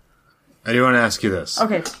right. I do want to ask you this.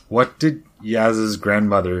 Okay. What did Yaz's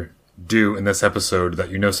grandmother do in this episode that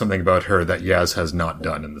you know something about her that Yaz has not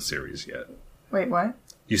done in the series yet? Wait, what?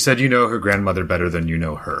 You said you know her grandmother better than you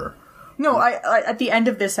know her. No, I at the end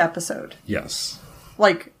of this episode, Yes.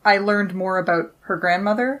 like, I learned more about her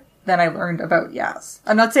grandmother than I learned about Yaz.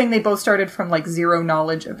 I'm not saying they both started from, like, zero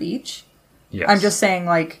knowledge of each. Yes. I'm just saying,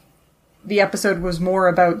 like, the episode was more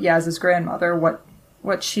about Yaz's grandmother,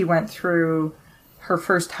 what she went through, her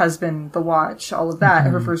first husband, the watch, all of that,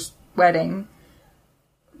 her first wedding.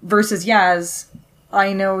 Versus Yaz,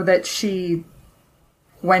 I know that she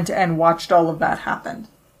went and watched all of that happen.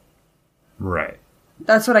 Right.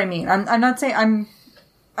 That's what I mean. I'm not saying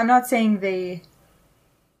I'm not saying they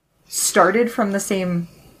started from the same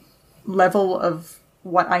level of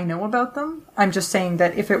what I know about them. I'm just saying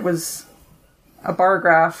that if it was a bar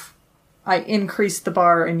graph, I increased the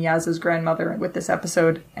bar in Yaz's grandmother with this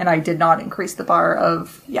episode, and I did not increase the bar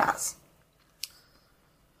of Yaz.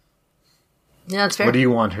 Yeah, that's fair. What do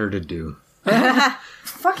you want her to do?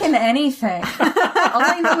 Fucking anything. All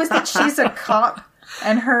I know is that she's a cop,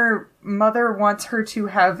 and her mother wants her to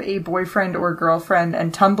have a boyfriend or girlfriend,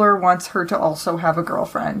 and Tumblr wants her to also have a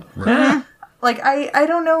girlfriend. Right. Like, I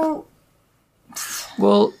don't know.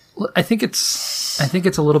 Well, I think it's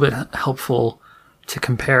a little bit helpful to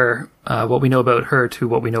compare what we know about her to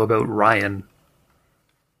what we know about Ryan.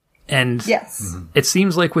 And Yes. it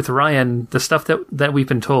seems like with Ryan, the stuff that we've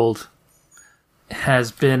been told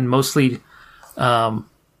has been mostly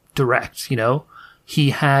direct, you know?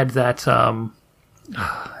 He had that,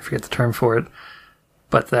 I forget the term for it,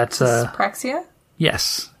 but that's... Praxia?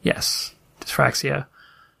 Yes, dyspraxia.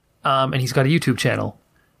 And he's got a YouTube channel.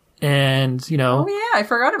 And, you know... Oh yeah, I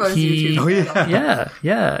forgot about his YouTube. Oh, yeah.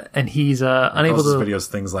 Yeah. And he's unable Posts to... videos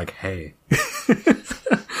things like, hey.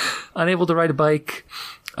 unable to ride a bike,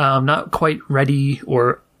 not quite ready,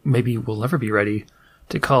 or maybe will never be ready,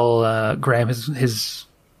 to call Graham his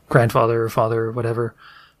grandfather or father or whatever.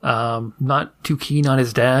 Not too keen on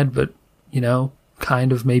his dad, but, you know,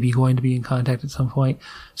 kind of maybe going to be in contact at some point.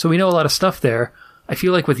 So we know a lot of stuff there. I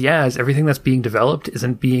feel like with Yaz, everything that's being developed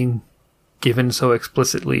isn't being given so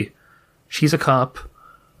explicitly. She's a cop.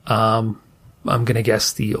 I'm going to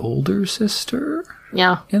guess the older sister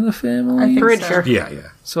Yeah. in the family. I think Pretty so. sure. Yeah.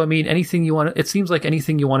 So, I mean, anything you want to... It seems like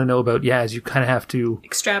anything you want to know about Yaz, you kind of have to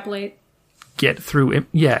Extrapolate. get through...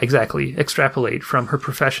 Yeah, exactly. Extrapolate from her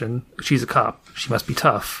profession. She's a cop. She must be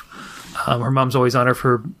tough. Her mom's always on her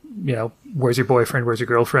for, you know, where's your boyfriend, where's your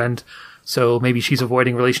girlfriend? So maybe she's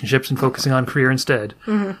avoiding relationships and focusing on career instead.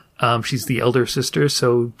 Mm-hmm. She's the elder sister,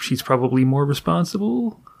 so she's probably more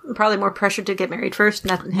responsible. Probably more pressure to get married first,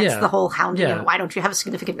 and hence Yeah. the whole hounding Yeah. and why don't you have a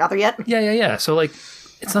significant other yet? Yeah. So, like,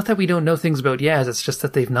 it's not that we don't know things about Yaz, it's just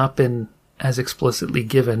that they've not been as explicitly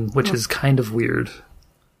given, which is kind of weird.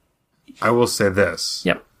 I will say this.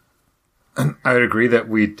 Yep. I would agree that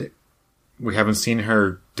we haven't seen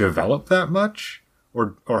her develop that much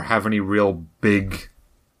or have any real big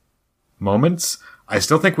moments. I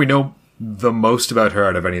still think we know the most about her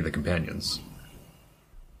out of any of the companions.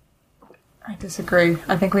 I disagree.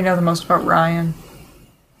 I think we know the most about Ryan.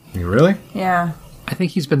 You really? Yeah. I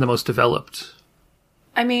think he's been the most developed.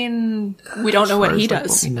 I mean, we don't know what he Like,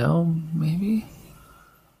 does. what we know, maybe?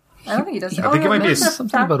 I don't think he does. I think it might be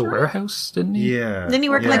Something about a warehouse, didn't he? Yeah. Didn't he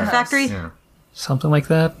work in like a Yes. factory? Yeah. Something like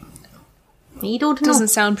that. You don't know. Doesn't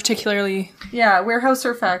sound particularly Yeah, warehouse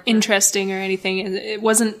or factory. interesting or anything. It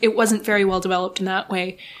wasn't very well developed in that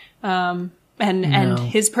way. And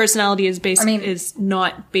his personality is is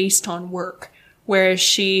not based on work, whereas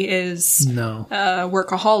she is No. a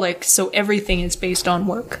workaholic, so everything is based on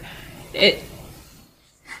work.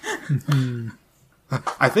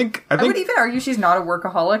 I think I would even argue she's not a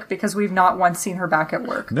workaholic because we've not once seen her back at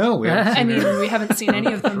work. no, we haven't I seen mean, her. we haven't seen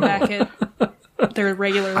any of them back at their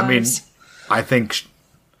regular I mean, lives. I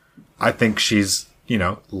think she's, you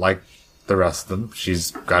know, like the rest of them.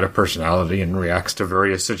 She's got a personality and reacts to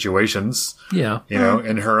various situations, Yeah. you know,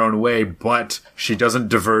 in her own way, but she doesn't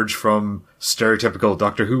diverge from stereotypical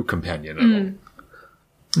Doctor Who companion at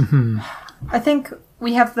all. I think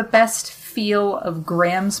we have the best feel of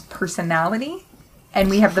Graham's personality, and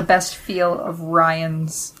we have the best feel of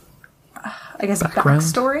Ryan's, I guess, Background?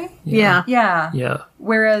 backstory. Yeah. Yeah. Yeah.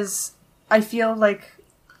 Whereas I feel like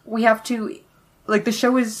we have to, like, the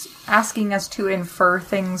show is asking us to infer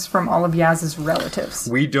things from all of Yaz's relatives.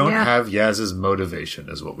 We don't Yeah. have Yaz's motivation,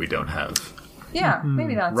 is what we don't have. Yeah,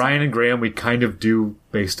 maybe that's Ryan and Graham, we kind of do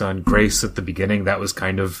based on Grace at the beginning. That was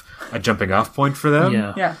kind of a jumping off point for them.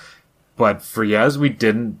 Yeah. Yeah. But for Yaz, we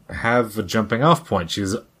didn't have a jumping off point.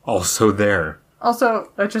 She's also there.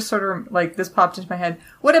 Also, that just sort of, like, this popped into my head.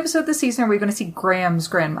 What episode this season are we going to see Graham's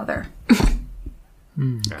grandmother?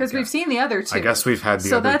 Because we've seen the other two. I guess we've had the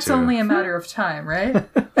So other that's two. only a matter of time, right?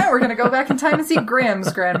 Now we're going to go back in time and see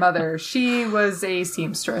Graham's grandmother. She was a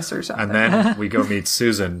seamstress or something. And then we go meet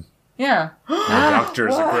Susan. Yeah. The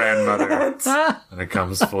doctor's a grandmother. And it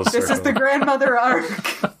comes full circle. This is the grandmother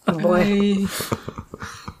arc. Oh, boy.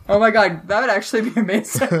 Oh my god, that would actually be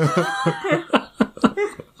amazing.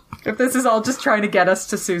 If this is all just trying to get us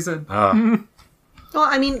to Susan. Well,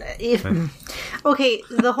 I mean, if okay,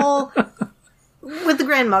 the whole with the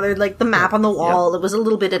grandmother, like the map on the wall, it was a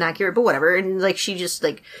little bit inaccurate, but whatever. And like she just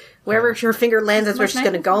like wherever her finger lands, that's where she's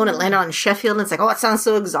going to go, and it landed on Sheffield. And it's like, oh, it sounds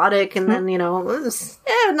so exotic. And then it was,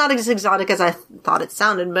 not as exotic as I thought it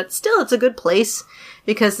sounded, but still, it's a good place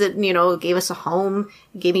because it gave us a home,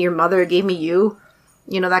 it gave me your mother, it gave me you,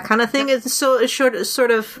 that kind of thing. It's so it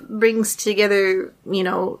sort of brings together,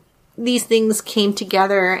 these things came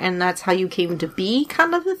together and that's how you came to be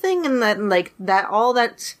kind of a thing. And that, like, that all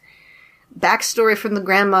that backstory from the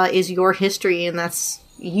grandma is your history and that's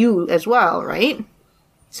you as well, right?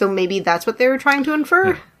 So maybe that's what they were trying to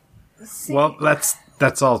infer? Well,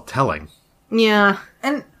 that's all telling. Yeah.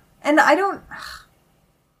 And I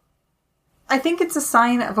think it's a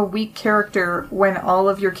sign of a weak character when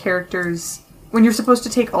when you're supposed to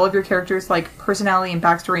take all of your characters, like, personality and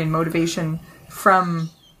backstory and motivation from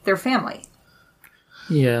their family.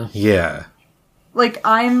 Yeah. Yeah. Like,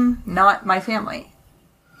 I'm not my family.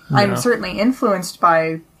 No. I'm certainly influenced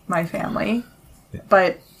by my family,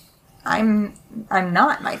 but I'm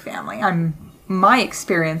not my family. I'm my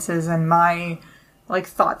experiences and my, like,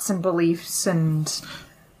 thoughts and beliefs and...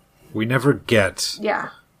 We never get Yeah.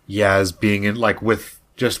 Yaz being in, like, with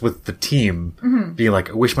the team, being like,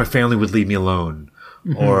 I wish my family would leave me alone.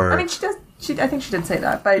 Or... I mean, I think she did say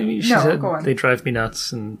that, but She no, said, go on. they drive me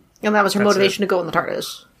nuts, and And that was her That's motivation to go in the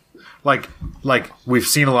TARDIS. like, we've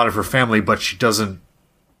seen a lot of her family, but she doesn't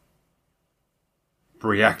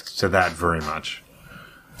react to that very much.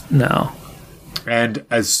 no. And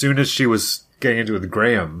as soon as she was getting into it with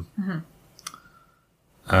Graham,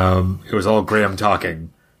 it was all Graham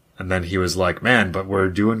talking. And then he was like, man, but we're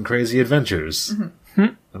doing crazy adventures.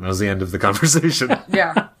 And that was the end of the conversation.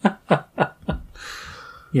 Yeah.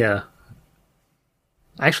 Yeah.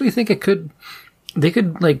 I actually think they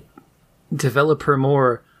could, like, develop her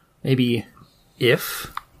more, maybe,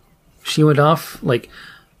 if she went off. Like,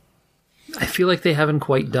 I feel like they haven't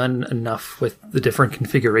quite done enough with the different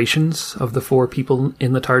configurations of the 4 people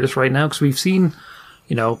in the TARDIS right now, because we've seen,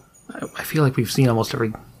 I feel like we've seen almost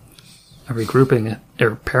every grouping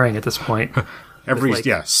or pairing at this point. Every, With,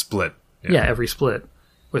 like- split. Yeah, every split.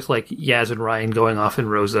 With, like, Yaz and Ryan going off in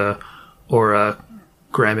Rosa, or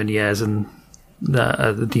Graham and Yaz and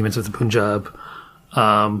the Demons of the Punjab.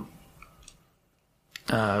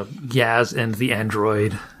 Yaz and the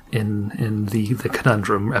android in the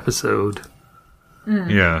Conundrum episode.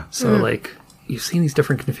 Yeah. So, like, you've seen these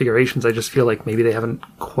different configurations. I just feel like maybe they haven't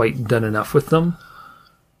quite done enough with them.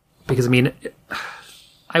 Because, I mean,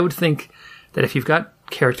 I would think that if you've got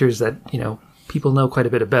characters that, people know quite a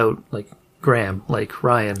bit about, like Graham, like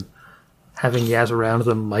Ryan, having Yaz around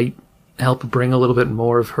them might help bring a little bit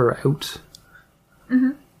more of her out.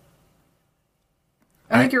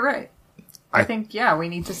 I think you're right. I I- think, we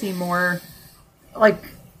need to see more, like,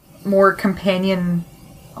 more companion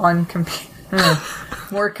on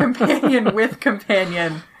more companion with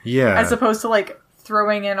companion, Yeah. as opposed to, like,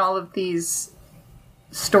 throwing in all of these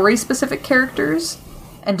story-specific characters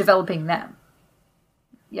and developing them.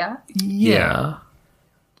 Yeah? Yeah.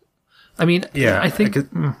 I mean, Yeah, I think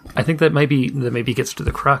I think that maybe gets to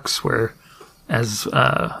the crux where, as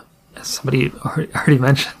somebody already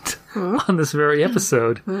mentioned on this very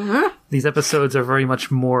episode, these episodes are very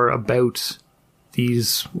much more about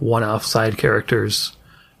these one-off side characters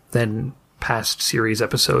than past series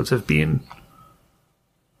episodes have been.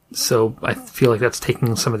 So I feel like that's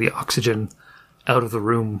taking some of the oxygen out of the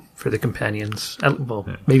room for the companions. Well,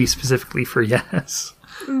 maybe specifically for Yaz.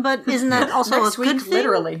 But isn't that also Next a good week, thing?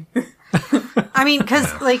 literally. I mean,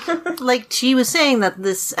 because like she was saying that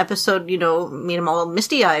this episode, made them all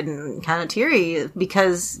misty-eyed and kind of teary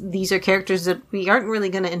because these are characters that we aren't really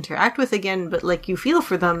going to interact with again. But like, you feel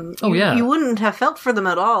for them. Oh, yeah. You wouldn't have felt for them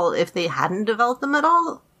at all if they hadn't developed them at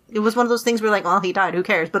all. It was one of those things where like, well, he died. Who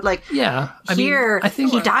cares? But like, Yeah, I here mean, I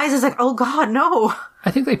think he dies. It's like, oh god, no.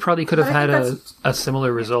 I think they probably could have But I had think a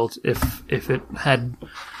similar result if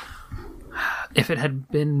it had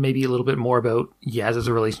been maybe a little bit more about Yaz's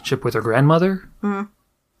relationship with her grandmother.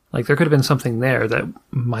 Like there could have been something there that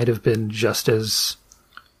might have been just as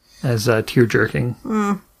tear jerking.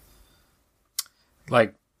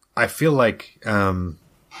 Like, I feel like Prem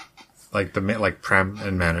and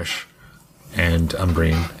Manish and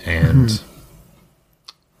Umbreen and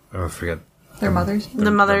I forget Their mothers?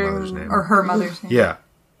 The mother- mother's name. Or her mother's name. Yeah.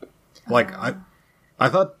 Like, I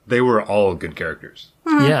thought they were all good characters.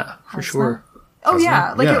 Yeah, for sure. Oh, Wasn't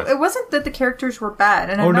yeah. it? Like, Yeah. It wasn't that the characters were bad.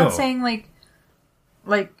 And I'm Oh, not no. saying, like...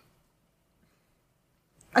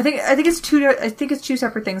 I think it's two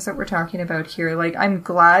separate things that we're talking about here. Like, I'm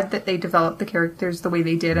glad that they developed the characters the way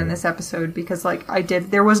they did in this episode because, like,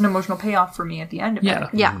 there was an emotional payoff for me at the end of Yeah. it.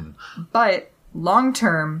 Yeah. But long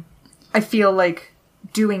term, I feel like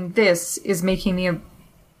doing this is making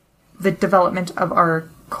the development of our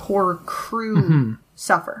core crew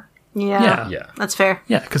suffer. Yeah. Yeah. That's fair.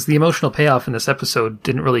 Yeah, because the emotional payoff in this episode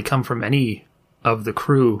didn't really come from any of the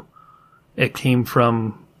crew. It came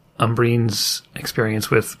from Umbreen's experience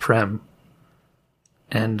with Prem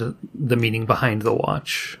and the meaning behind the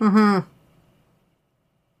watch. I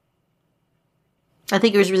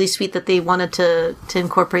think it was really sweet that they wanted to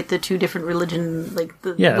incorporate the two different religion, like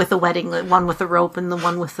with the wedding, the one with the rope and the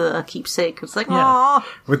one with the keepsake. It's like, Yeah. aw.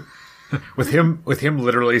 With him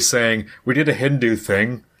literally saying, we did a Hindu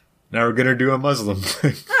thing, now we're gonna do a Muslim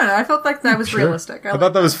thing. I don't know. I felt like that was realistic. I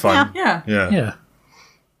thought that was fun. Yeah. Yeah. Yeah.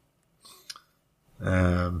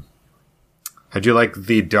 How'd you like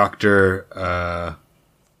the doctor,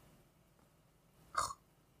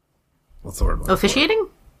 what's the word? Officiating?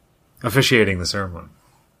 Officiating the ceremony.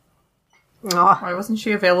 Aw. Why wasn't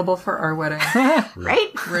she available for our wedding? Right?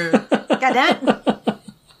 Rude. God damn it.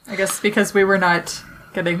 I guess because we were not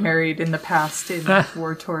getting married in the past in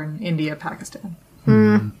war-torn India, Pakistan.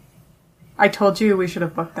 I told you we should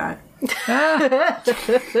have booked that.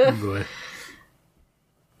 Boy.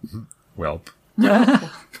 Welp. It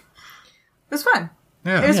was fun.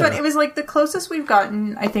 Yeah. It was Yeah. fun. It was like the closest we've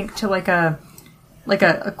gotten, I think, to like a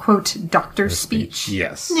quote doctor speech.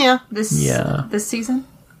 Yes. Yeah. This season.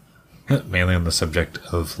 Mainly on the subject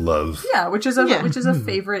of love. Yeah, which is a Yeah.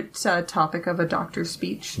 favorite topic of a doctor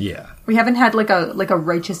speech. Yeah. We haven't had like a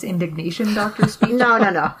righteous indignation doctor speech. No.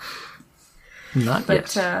 Not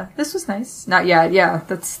But yet. this was nice. Not yet. Yeah,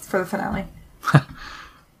 that's for the finale. But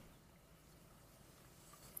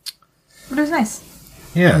it was nice.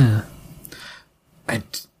 Yeah. I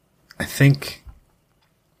think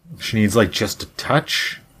she needs like just a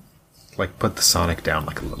touch. Like put the Sonic down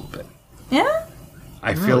like a little bit. Yeah.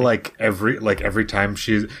 I feel like every time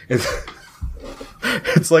she's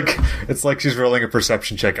it's like she's rolling a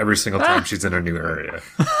perception check every single time she's in a new area.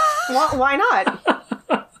 Why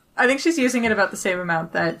not? I think she's using it about the same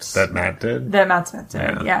amount that Matt did. Matt Smith did.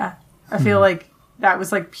 Yeah. Yeah. I feel like that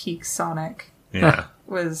was like peak Sonic. Yeah.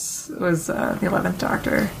 Was the 11th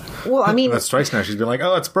Doctor. Well, I mean, That's twice now. She's been like,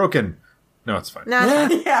 "Oh, it's broken." No, it's fine. nah,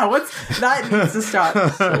 Yeah, that needs to stop.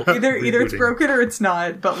 Either it's rebooting. broken or it's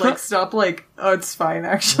not, but like stop like, oh, it's fine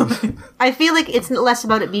actually. I feel like it's less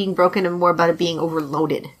about it being broken and more about it being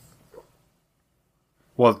overloaded.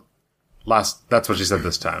 Well, that's what she said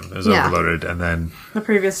this time. It was Yeah. overloaded, and then The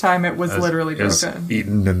previous time it was literally it was broken.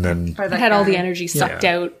 eaten, and then By I that had all guy. the energy sucked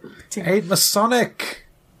Yeah. out. ate Masonic.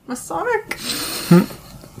 Masonic.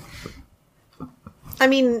 I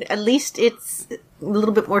mean, at least it's a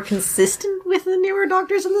little bit more consistent with the newer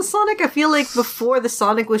Doctors and the Sonic. I feel like before the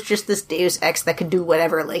Sonic was just this Deus Ex that could do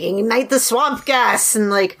whatever, like ignite the swamp gas and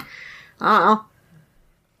like, I don't know.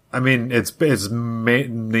 I mean, it's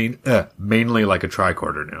mainly like a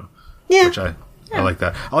tricorder now, Yeah. which I like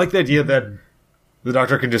that. I like the idea that the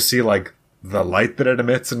Doctor can just see like the light that it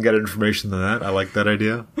emits and get information than that. I like that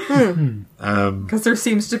idea. Because there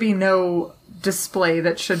seems to be no display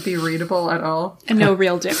that should be readable at all. And no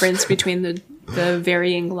real difference between the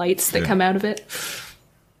varying lights that come out of it.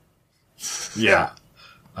 Yeah.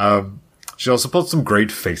 She also pulled some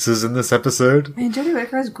great faces in this episode. Man, Jodie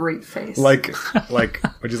Whittaker has a great face. Like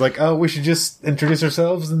when she's like, "Oh, we should just introduce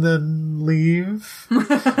ourselves and then leave,"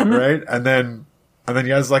 right? And then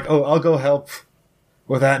Yaz like, "Oh, I'll go help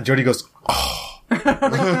with that." And Jodie goes, "Oh,"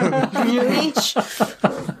 H.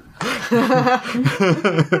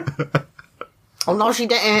 Oh no, she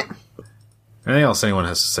didn't. Anything else anyone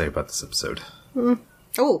has to say about this episode?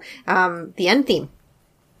 Oh, the end theme.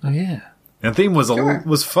 Oh yeah. And theme was Sure.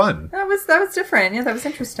 was fun. That was different. Yeah, that was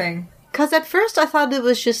interesting. Because at first I thought it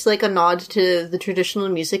was just like a nod to the traditional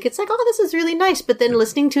music. It's like, oh, this is really nice. But then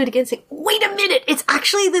listening to it again, it's like, wait a minute, it's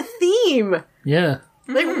actually the theme. Yeah.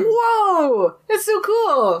 Like, whoa, that's so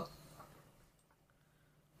cool.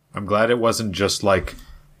 I'm glad it wasn't just like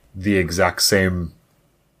the exact same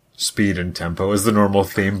speed and tempo as the normal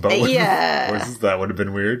theme, but Yeah. that would have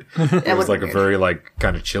been weird. It was would've like been a very like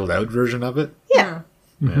kind of chilled out version of it. Yeah,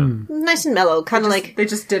 Yeah. nice and mellow, kind of like. They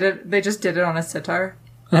just did it. They just did it on a sitar.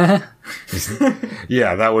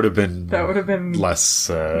 Yeah, that would have been less. less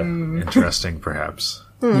interesting, perhaps.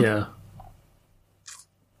 Yeah.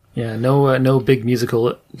 Yeah, no big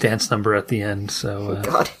musical dance number at the end, so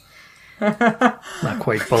God. not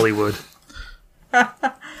quite Bollywood.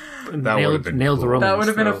 That would have been nailed the cool. romance. That would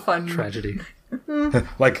have been a though. fun- tragedy.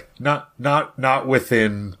 Like not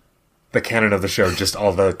within the canon of the show, just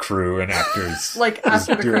all the crew and actors. Like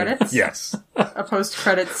after the doing- credits, Yes. a post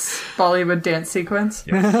credits Bollywood dance sequence.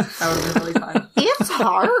 Yes. That would have been really fun. It's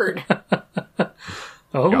hard.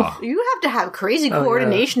 Oh, Yeah. You have to have crazy yeah.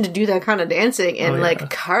 coordination to do that kind of dancing and Oh, yeah. like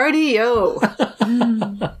cardio.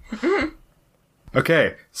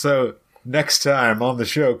 Okay, so next time on the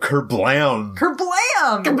show, Kerblam.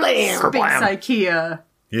 Kerblam! Kerblam! Space IKEA.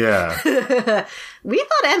 Yeah. We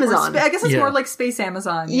thought Amazon. I guess it's Yeah. more like Space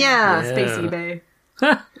Amazon. Yeah. Space Yeah.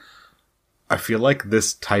 eBay. I feel like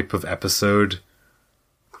this type of episode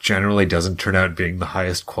generally doesn't turn out being the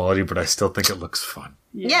highest quality, but I still think it looks fun.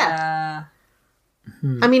 Yeah.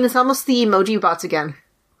 I mean, it's almost the emoji bots again.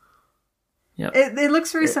 It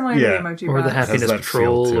looks very similar to Yeah. the emoji or the bots. Happiness that feel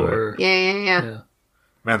Patrol, to it. or Yeah. yeah.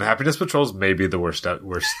 Man, the Happiness Patrol's maybe the worst Doctor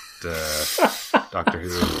Who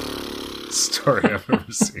story I've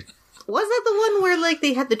ever seen. Was that the one where like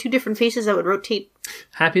they had the two different faces that would rotate?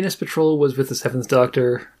 Happiness Patrol was with the Seventh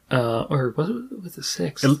Doctor, or was it with the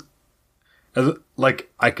Sixth?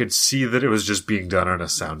 Like, I could see that it was just being done on a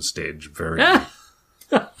soundstage very,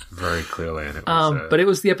 very clearly. And it was, But it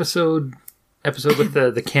was the episode with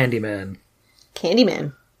the Candyman,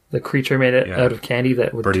 Candyman. the creature made it Yeah. out of candy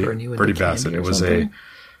that would turn you into Bertie candy Bassett. or It was something.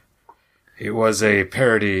 it was a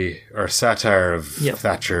parody or satire of Yep.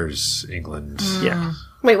 Thatcher's England. Yeah.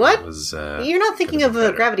 Wait, what? It was, You're not thinking of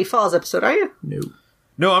a Gravity Falls episode, are you? No.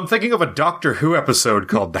 No, I'm thinking of a Doctor Who episode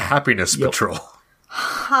called The Happiness Yep. Patrol.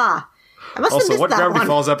 Ha! I must have Also, missed what that Gravity one.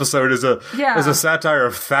 Falls episode is a Yeah. satire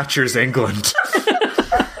of Thatcher's England.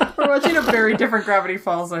 We're watching a very different Gravity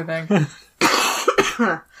Falls, I think.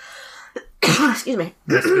 Excuse me.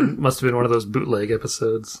 Must have been one of those bootleg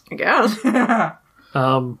episodes. I guess.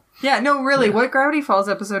 Yeah, no, really, what Gravity Falls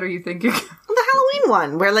episode are you thinking? The Halloween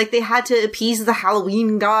one, where like they had to appease the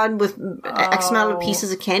Halloween god with X amount of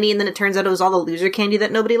pieces of candy, and then it turns out it was all the loser candy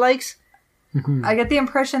that nobody likes. I get the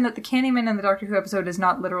impression that the Candyman in the Doctor Who episode is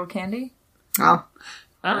not literal candy. Oh.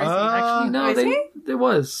 Actually, no, is he? there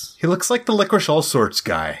was. He looks like the Licorice All Sorts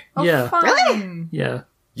guy. Oh, Yeah. fun. Really? Yeah.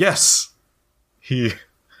 Yes. He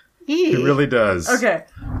He really does. Okay,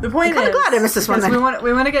 the point kinda is, glad I missed this one because then.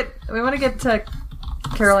 we want to get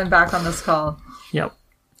Carolyn back on this call. Yep.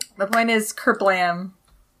 The point is, Kerblam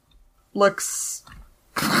looks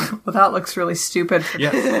well. That looks really stupid. For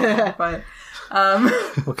Yes. but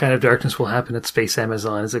What kind of darkness will happen at Space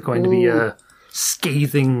Amazon? Is it going to be a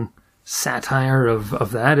scathing satire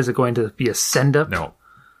of that? Is it going to be a send up No.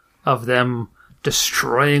 of them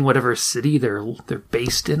destroying whatever city they're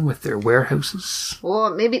based in with their warehouses?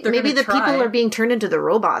 Well, maybe gonna the try. people are being turned into the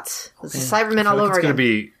robots. It's the Cybermen all I think over it's going again. to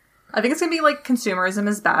be. I think it's gonna be like consumerism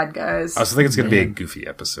is bad, guys. I also think it's going to be a goofy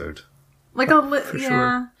episode. Like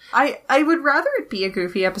yeah. I would rather it be a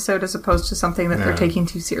goofy episode as opposed to something that they're taking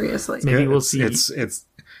too seriously. Maybe we'll It's- see.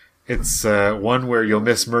 It's one where you'll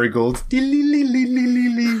miss Murray Gold's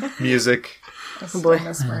music. boy.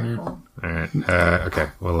 That's very cool. All right. Okay.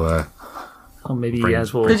 Well. Oh, maybe Bring-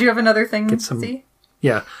 as we'll. Did you have another thing? Get some- See?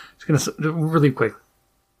 Yeah, just gonna really quick.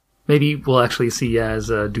 Maybe we'll actually see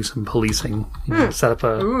Yaz do some policing. You know, set up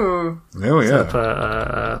a Ooh, Oh set up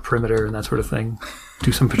yeah. a perimeter and that sort of thing.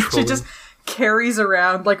 Do some she patrolling. just carries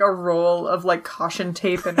around like a roll of like caution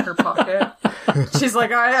tape in her pocket. She's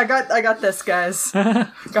like, I got this, guys.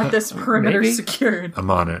 Got this perimeter Maybe. secured. I'm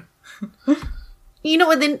on it. You know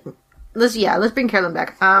what? Then let's bring Carolyn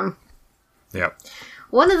back. Yeah.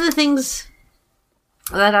 One of the things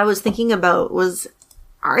that I was thinking about was,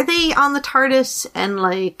 are they on the TARDIS and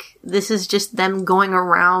like this is just them going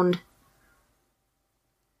around?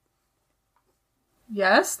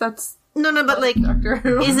 Yes, that's No, but like, Doctor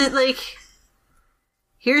Who. is it like,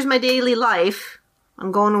 here's my daily life,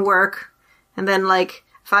 I'm going to work, and then like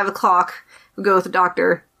 5 o'clock, we go with the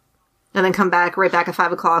doctor, and then come back right back at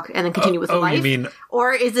 5 o'clock, and then continue with life? You mean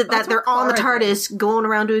Or is it that That's they're what on the Clara TARDIS, going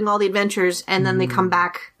around doing all the adventures, and then they come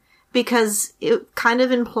back? Because it kind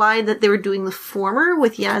of implied that they were doing the former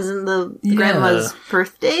with Yaz and the grandma's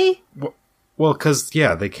birthday. well, because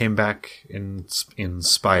they came back in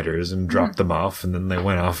spiders and dropped them off, and then they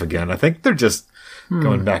went off again. I think they're just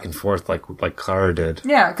going back and forth like Clara did.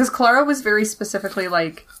 Yeah, because Clara was very specifically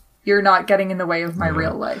like, you're not getting in the way of my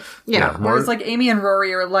real life. Yeah. Whereas like Amy and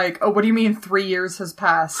Rory are like, oh, what do you mean 3 years has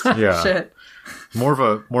passed? Yeah. Shit. More of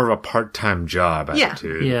a part-time job Yeah.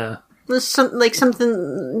 attitude. Yeah. There's something,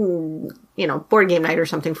 board game night or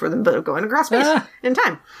something for them, but going across space in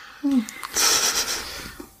time.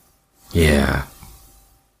 Yeah.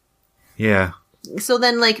 Yeah. So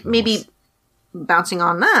then, like, maybe bouncing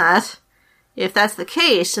on that, if that's the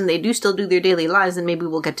case, and they do still do their daily lives, then maybe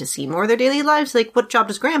we'll get to see more of their daily lives. Like, what job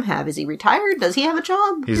does Graham have? Is he retired? Does he have a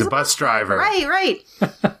job? He's a bus driver. Right.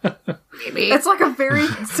 Maybe. It's like a very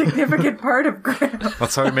significant part of Graham.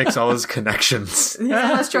 That's how he makes all his connections. He's a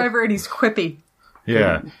bus driver and he's quippy.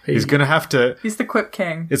 Yeah. He's gonna have to... He's the quip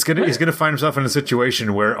king. He's gonna find himself in a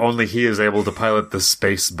situation where only he is able to pilot the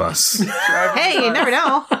space bus. Hey, you never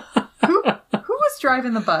know. Who was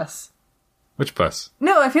driving the bus? Which bus?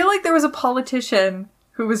 No, I feel like there was a politician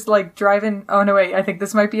who was like driving. Oh no, wait! I think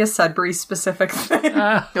this might be a Sudbury specific thing.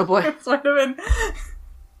 Oh boy. This might have been.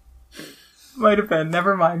 Might have been.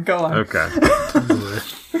 Never mind. Go on. Okay.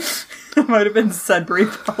 It might have been Sudbury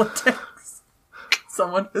politics.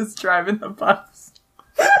 Someone was driving the bus.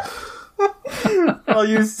 I'll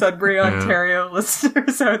use Sudbury, Ontario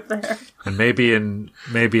listeners out there. And maybe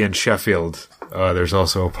in Sheffield, there's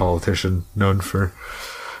also a politician known for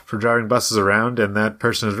driving buses around, and that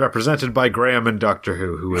person is represented by Graham in Doctor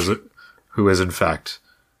Who, who is in fact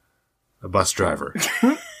a bus driver.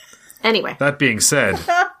 Anyway. That being said,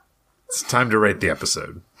 it's time to rate the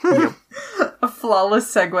episode. A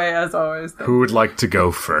flawless segue as always. Who would like to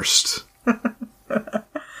go first?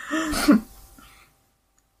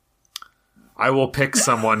 I will pick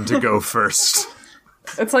someone to go first.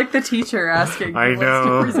 It's like the teacher asking I who wants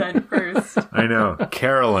know. to present first. I know.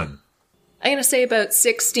 Carolyn. I'm going to say about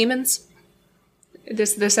 6 demons.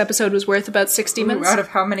 This episode was worth about 6 demons. Ooh, out of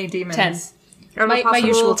how many demons? 10. Are there My possible-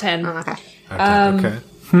 usual 10. Oh, okay. Okay.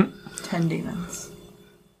 10 demons.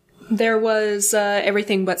 There was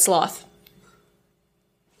everything but sloth.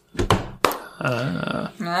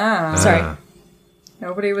 Sorry.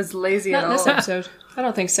 Nobody was lazy Not at in this all. episode. I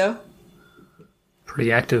don't think so.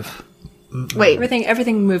 Pretty active. Wait.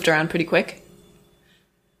 Everything moved around pretty quick.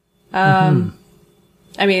 I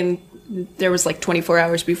mean, there was like 24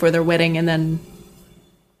 hours before their wedding, and then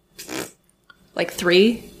like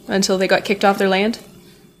 3 until they got kicked off their land.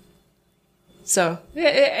 So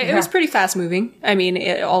it was pretty fast moving. I mean,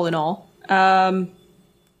 all in all, I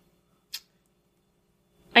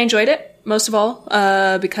enjoyed it most of all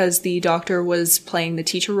because the doctor was playing the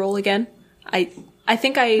teacher role again. I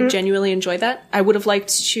think I genuinely enjoyed that. I would have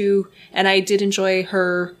liked to, and I did enjoy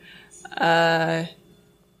her. I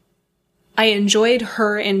enjoyed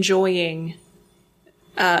her enjoying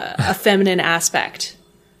a feminine aspect,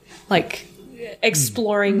 like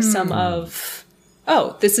exploring some of,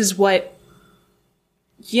 this is what,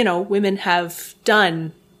 women have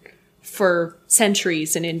done for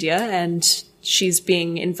centuries in India, and she's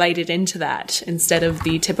being invited into that instead of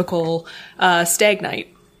the typical stag night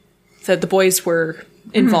that the boys were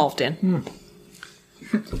involved in.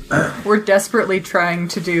 We're desperately trying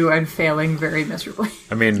to do and failing very miserably.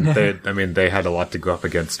 I mean, they had a lot to go up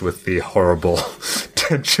against with the horrible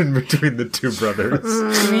tension between the two brothers.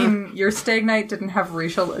 I mean, your stag night didn't have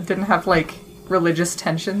like religious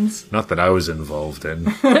tensions. Not that I was involved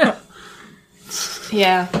in.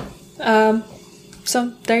 Yeah. So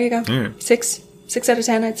there you go. Yeah. 6 out of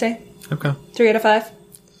 10, I'd say. Okay. 3 out of 5.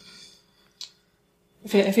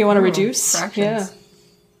 If you want to reduce, fractions.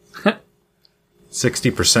 yeah.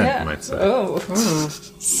 60%, Yeah. you might say. Oh,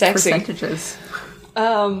 sexy. Percentages.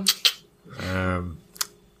 Um,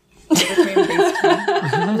 Give it to me in base 10.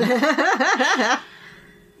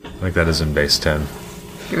 I think that is in base 10.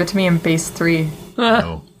 Give it to me in base 3.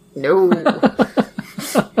 No. No.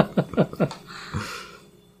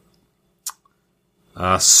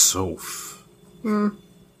 Soph.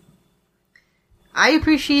 I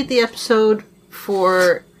appreciate the episode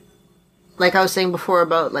for, like I was saying before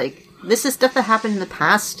about, like, this is stuff that happened in the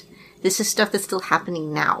past. This is stuff that's still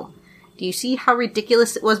happening now. Do you see how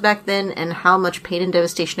ridiculous it was back then and how much pain and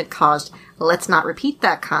devastation it caused? Let's not repeat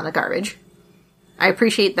that kind of garbage. I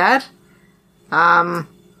appreciate that. I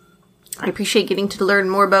appreciate getting to learn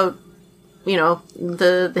more about, you know,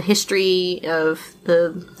 the history of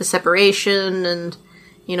the separation and,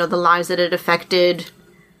 you know, the lives that it affected.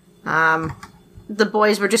 The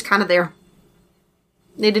boys were just kind of there.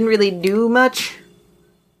 They didn't really do much.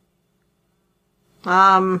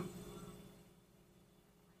 I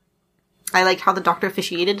liked how the doctor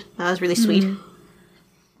officiated. That was really sweet.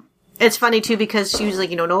 It's funny, too, because she was like,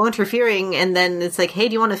 you know, no interfering, and then it's like, hey,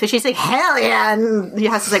 do you want to officiate? He's like, hell yeah! And he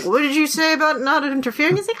has to like, what did you say about not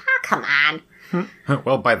interfering? He's like, come on.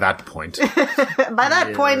 Well, by that point. By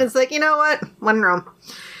that point, it's like, you know what? When in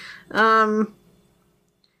Rome.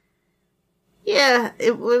 Yeah,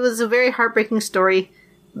 it was a very heartbreaking story.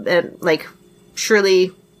 That, like,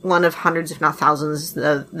 surely one of hundreds, if not thousands,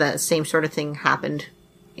 the same sort of thing happened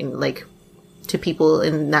in, like, to people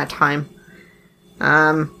in that time.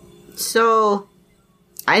 So,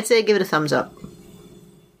 I'd say give it a thumbs up.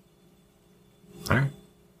 Alright.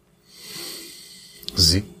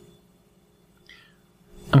 Z.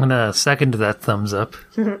 I'm gonna second that thumbs up.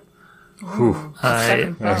 Whew.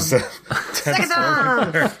 Second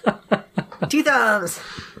thumb! 2 thumbs!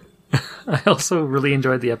 I also really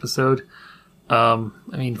enjoyed the episode. I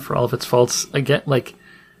mean, for all of its faults, again, like,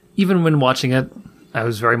 even when watching it, I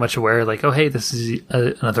was very much aware, like, oh, hey, this is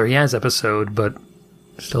another Yaz episode, but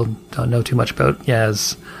still don't know too much about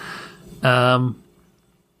Yaz.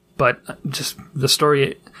 But just the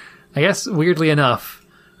story, I guess, weirdly enough,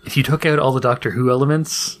 if you took out all the Doctor Who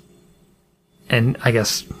elements, and I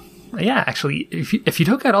guess, yeah, actually, if you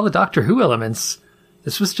took out all the Doctor Who elements,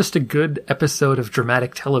 this was just a good episode of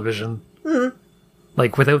dramatic television. Mm-hmm.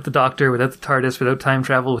 Like, without the Doctor, without the TARDIS, without time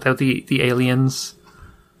travel, without the aliens.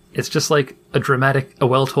 It's just like a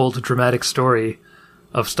well-told dramatic story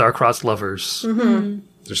of star-crossed lovers. Mm-hmm.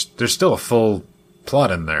 There's still a full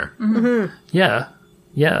plot in there. Mm-hmm.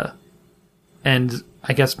 Yeah. And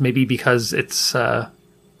I guess maybe because it's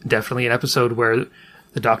definitely an episode where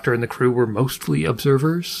the Doctor and the crew were mostly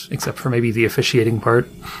observers, except for maybe the officiating part.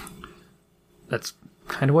 That's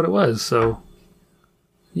kind of what it was, so...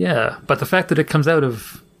 Yeah, but the fact that it comes out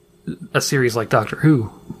of a series like Doctor Who,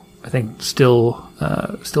 I think still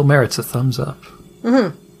merits a thumbs up.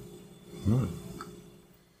 Mm-hmm. Mm.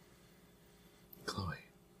 Chloe.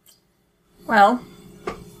 Well,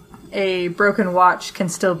 a broken watch can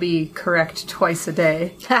still be correct twice a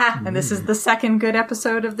day. And this is the second good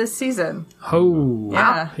episode of this season. Oh,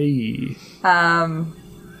 yeah. Hey.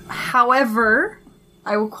 However,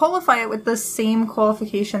 I will qualify it with the same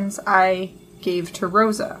qualifications I gave to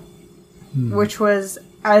Rosa, which was,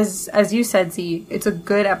 as you said, Z, it's a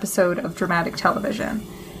good episode of dramatic television.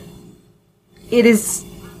 It is,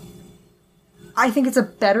 I think it's a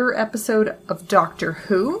better episode of Doctor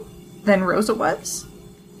Who than Rosa was,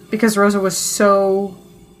 because Rosa was so,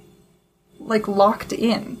 like, locked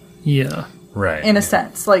in. Yeah. Right. In a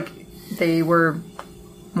sense. Like, they were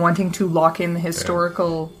wanting to lock in the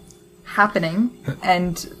historical happening,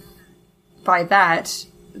 and by that,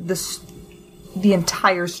 the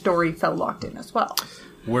entire story felt locked in as well.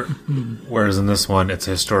 Whereas in this one, it's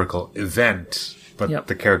a historical event, but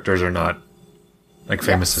the characters are not like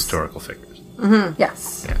famous historical figures. Mm-hmm.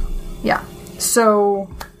 Yes. Yeah.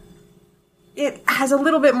 So it has a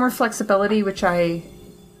little bit more flexibility, which I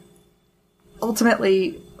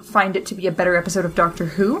ultimately find it to be a better episode of Doctor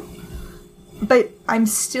Who. But I'm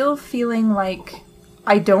still feeling like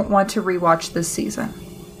I don't want to rewatch this season.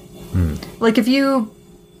 Like, if you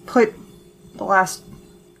put the last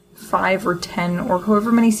 5 or 10 or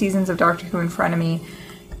however many seasons of Doctor Who in front of me,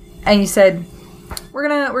 and you said, we're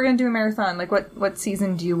gonna do a marathon, like, what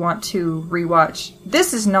season do you want to rewatch?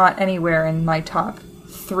 This is not anywhere in my top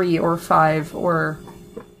 3 or 5, or,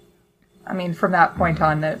 I mean, from that point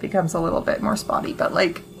on, it becomes a little bit more spotty, but,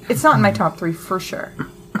 like, it's not in my top 3 for sure.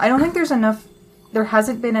 I don't think there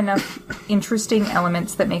hasn't been enough interesting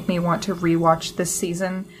elements that make me want to rewatch this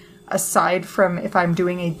season, aside from if I'm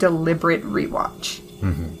doing a deliberate rewatch.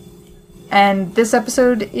 Mm-hmm. And this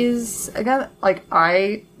episode is, again, like,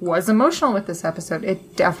 I was emotional with this episode.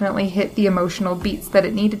 It definitely hit the emotional beats that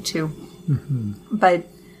it needed to. Mm-hmm. But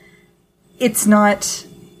it's not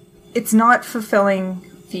fulfilling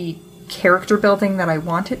the character building that I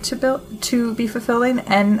want it to be fulfilling.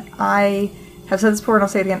 And I have said this before, and I'll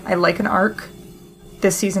say it again, I like an arc.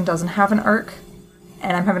 This season doesn't have an arc,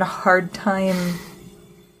 and I'm having a hard time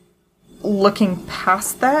looking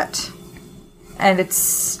past that. And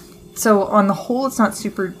so on the whole, it's not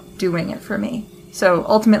super doing it for me. So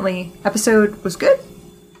ultimately, episode was good,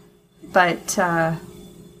 but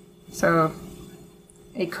so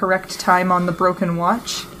a correct time on the broken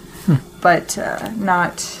watch, but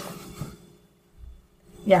not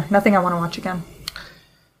yeah, nothing I want to watch again.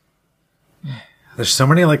 There's so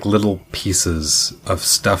many like little pieces of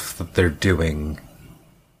stuff that they're doing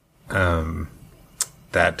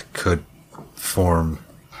that could form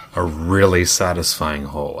a really satisfying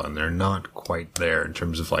whole, and they're not quite there in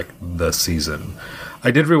terms of like the season.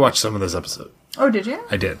 I did rewatch some of this episode. Oh, did you?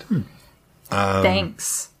 I did.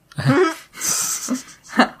 Thanks. I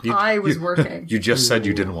was working. You just said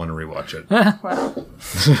you didn't want to rewatch it. Well,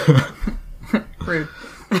 rude.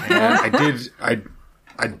 And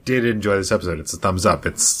I did enjoy this episode. It's a thumbs up.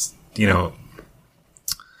 It's,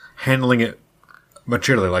 handling it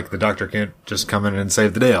maturely. Like, the Doctor can't just come in and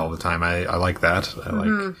save the day all the time. I like that. I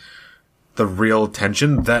like the real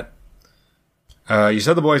tension that, you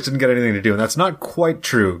said the boys didn't get anything to do, and that's not quite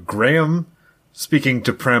true. Graham speaking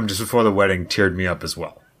to Prem just before the wedding teared me up as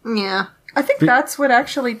well. Yeah. I think that's what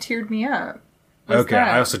actually teared me up. Okay,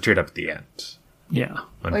 that. I also teared up at the end. Yeah.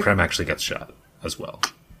 When Prem actually gets shot as well.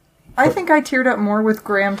 I think I teared up more with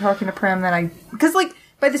Graham talking to Prem than because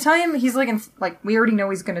by the time he's we already know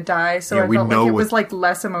he's gonna die, so Yeah, I we felt know like it was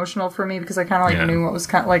less emotional for me because I kind of knew what was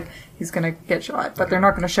kind of he's gonna get shot, but they're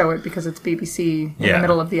not gonna show it because it's BBC in the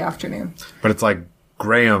middle of the afternoon. But it's like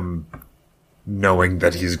Graham knowing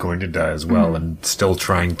that he's going to die as well and still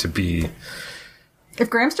trying to be. If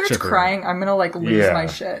Graham starts Chipper. crying, I'm gonna lose my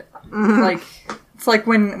shit. It's like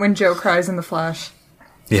when Joe cries in The Flash.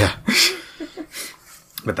 Yeah.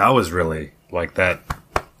 But that was really like that.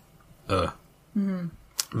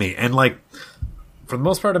 Me. And for the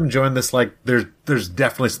most part, I'm enjoying this. There's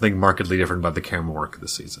definitely something markedly different about the camera work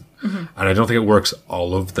this season. And I don't think it works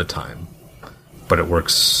all of the time, but it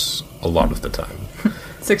works a lot of the time.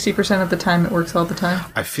 60% of the time, it works all the time.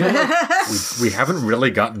 I feel like we haven't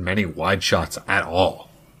really gotten many wide shots at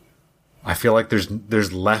all. I feel like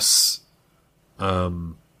there's less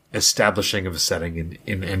establishing of a setting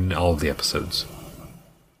in all of the episodes.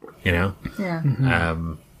 Yeah.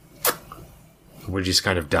 We just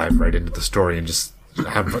kind of dive right into the story and just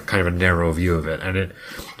have kind of a narrow view of it. And there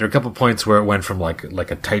are a couple points where it went from like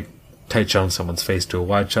a tight shot on someone's face to a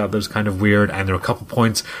wide shot that was kind of weird. And there were a couple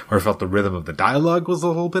points where I felt the rhythm of the dialogue was a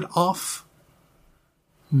little bit off.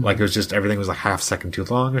 Like it was just everything was a half second too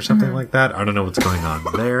long or something like that. I don't know what's going on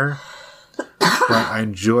there. But I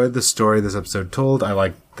enjoyed the story this episode told. I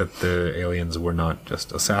like that the aliens were not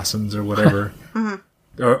just assassins or whatever.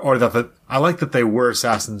 Or that I like that they were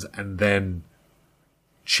assassins and then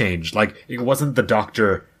changed. Like, it wasn't the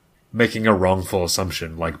Doctor making a wrongful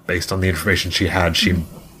assumption. Like, based on the information she had, she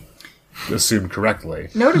assumed correctly.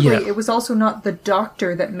 Notably, Yeah. it was also not the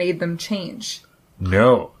Doctor that made them change,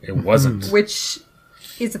 No, it wasn't. which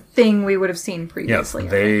is a thing we would have seen Yes, previously.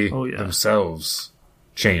 they Oh, yeah. themselves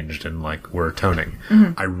changed and were toning.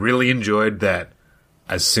 I really enjoyed that.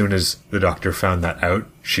 As soon as the Doctor found that out,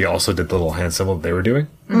 she also did the little hand symbol that they were doing.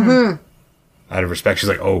 Out of respect, she's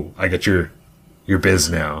like, "Oh, I get your biz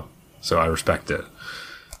now," so I respect it.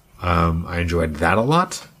 I enjoyed that a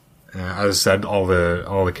lot. As I said, all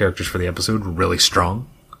the characters for the episode were really strong.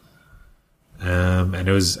 And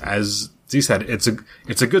it was, as Z said, it's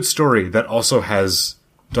a good story that also has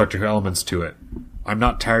Doctor Who elements to it. I'm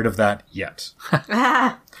not tired of that yet.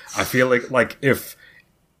 I feel like if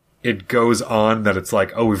it goes on that it's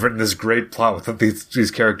like, oh, we've written this great plot with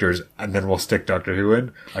these characters, and then we'll stick Doctor Who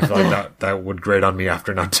in, I feel like that would grate on me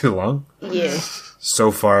after not too long. Yeah.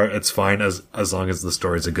 So far, it's fine as long as the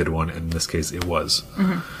story's a good one, and in this case, it was.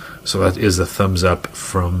 So that is a thumbs up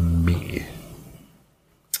from me.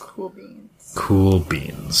 Cool beans. Cool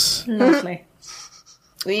beans. Lovely.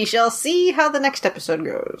 We shall see how the next episode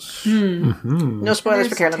goes. No spoilers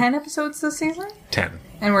for There's Carolyn. 10 episodes this season, 10.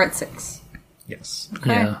 and we're at 6. Yes.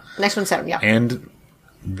 Yeah. Next one's 7, yeah. And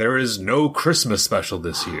there is no Christmas special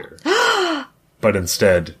this year, but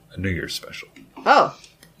instead a New Year's special. Oh.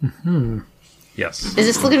 Yes. Is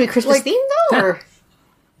it still going to be Christmas themed, though? Or?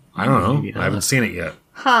 I don't know. Maybe I haven't seen it yet.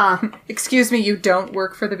 Excuse me, you don't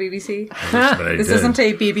work for the BBC? I wish that I This did. isn't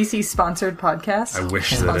a BBC-sponsored podcast. I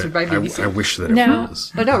wish that Sponsored by BBC. I wish that No. it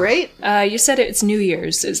was. I know, right? You said it's New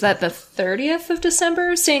Year's. Is that the 30th of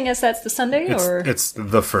December, seeing as that's the Sunday? It's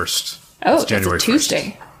the first. Oh, it's it's January a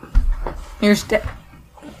Tuesday. New Year's Day.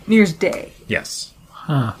 1st. Yes.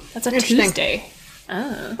 That's a Interesting. Tuesday.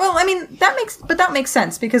 Well, I mean, that makes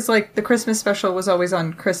sense because, the Christmas special was always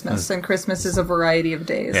on Christmas, and Christmas is a variety of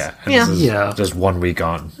days. Yeah. And Yeah. This is Yeah. just 1 week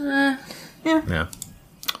on. Yeah. Yeah.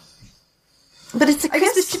 But it's a guess-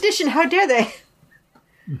 Christmas tradition. How dare they?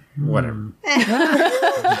 Whatever.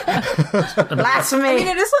 Blasphemy. I mean,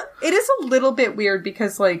 it is a little bit weird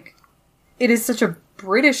because, it is such a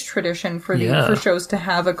British tradition for Yeah. for shows to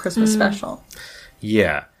have a Christmas special.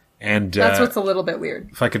 Yeah. And That's what's a little bit weird.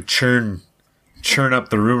 if I could churn churn up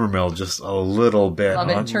the rumor mill just a little bit. Love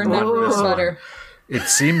it. Churn that on rumor this one. butter. It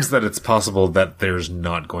seems that it's possible that there's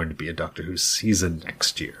not going to be a Doctor Who season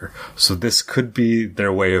next year. So this could be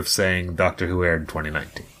their way of saying Doctor Who aired in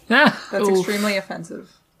 2019. That's extremely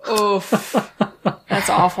offensive. Oof. That's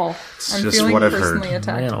awful. It's I'm just feeling what I've heard. personally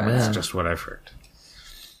attacked Man, oh by man. that. It's just what I've heard.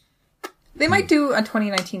 They might do a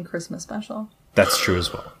 2019 Christmas special. That's true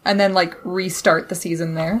as well. And then, like, restart the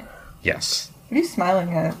season there. Yes. What are you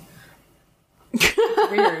smiling at?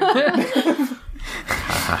 Weird.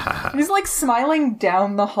 He's, like, smiling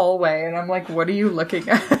down the hallway, and I'm like, what are you looking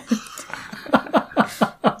at?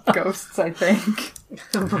 Ghosts, I think.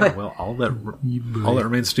 Yeah, well, all that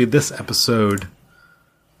remains to do this episode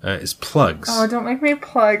is plugs. Oh, don't make me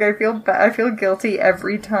plug. I feel bad. I feel guilty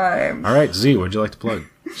every time. All right, Z, would you like to plug?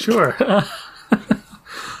 Sure.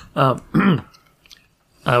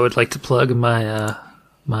 I would like to plug my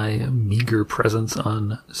my meager presence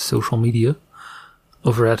on social media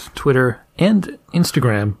over at Twitter and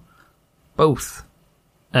Instagram, both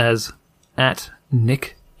as at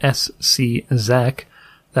Nick SC Zach.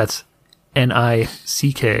 That's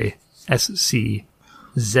NickSczach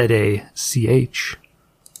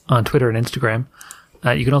on Twitter and Instagram.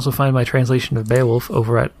 You can also find my translation of Beowulf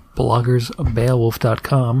over at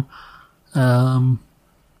bloggersbeowulf.com.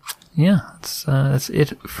 Yeah, that's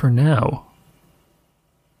it for now.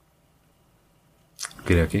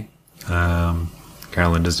 Okie dokie.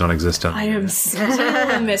 Carolyn does not exist on I am still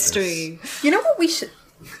a mystery. You know what we should...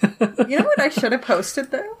 You know what I should have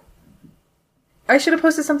posted, though? I should have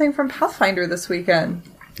posted something from Pathfinder this weekend.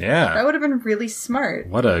 That Yeah. would have been really smart.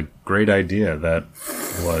 What a great idea that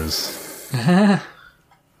was.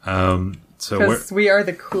 So Because we are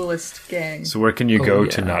the coolest gang. where can you go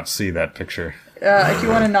to yeah. not see that picture? If you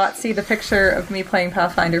want to not see the picture of me playing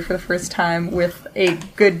Pathfinder for the first time with a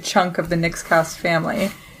good chunk of the Nixcast family,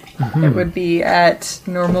 it would be at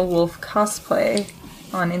Normal Wolf Cosplay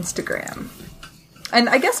on Instagram. And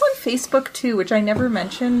I guess on Facebook too, which I never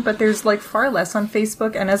mentioned, but there's like far less on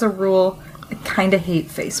Facebook, and as a rule, I kind of hate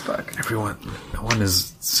Facebook. No one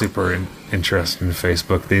is super interested in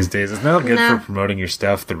Facebook these days. It's not good Nah. for promoting your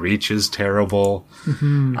stuff. The reach is terrible.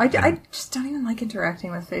 I just don't even like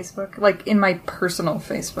interacting with Facebook, like in my personal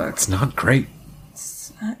Facebook. It's not great.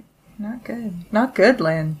 It's not good. Not good,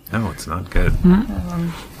 Lynn. No, it's not good.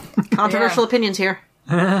 Controversial Yeah. opinions here.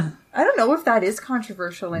 I don't know if that is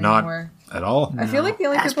controversial Not anymore. at all. I feel like the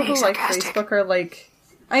only That's people who being like sarcastic. Facebook are like...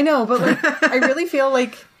 I know, but like, I really feel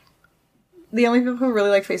like the only people who really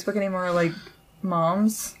like Facebook anymore are like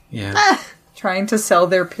moms Yeah. trying to sell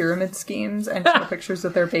their pyramid schemes and show pictures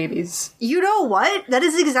of their babies. You know what? That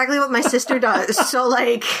is exactly what my sister does. So,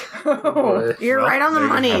 like, you're right on the There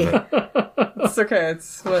you money. have it. It's okay,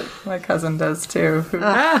 it's what my cousin does too, who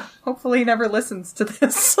hopefully never listens to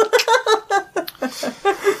this.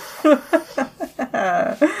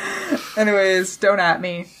 Anyways, don't at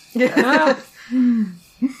me. All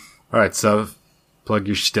right, so plug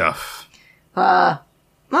your stuff. Well,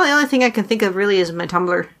 the only thing I can think of really is my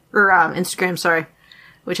Tumblr, or Instagram, sorry,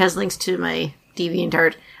 which has links to my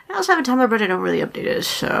DeviantArt. I also have a Tumblr, but I don't really update it,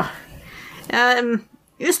 so...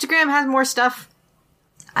 Instagram has more stuff.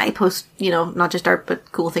 I post, not just art,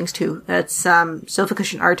 but cool things too. That's Sofa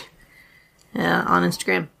Cushion Art on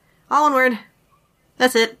Instagram. All one word.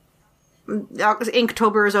 That's it.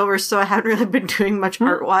 Inktober is over, so I haven't really been doing much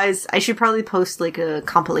art-wise. I should probably post, like, a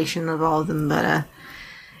compilation of all of them, but,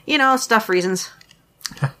 stuff reasons.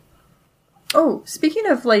 Oh, speaking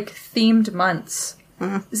of like themed months,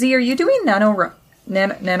 Z, are you doing NaNoWriMo?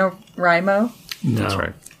 No, That's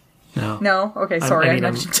right. No, No? Okay, sorry, I I mean,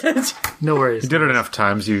 I'm- mentioned it. no worries. You did it enough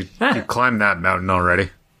times. You climbed that mountain already.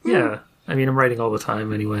 Yeah, I mean, I'm writing all the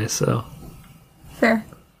time anyway, so Fair.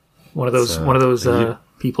 one of those So, you-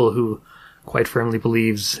 people who quite firmly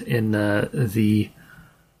believes in the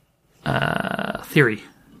theory,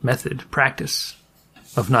 method, practice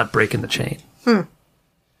of not breaking the chain.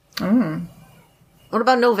 What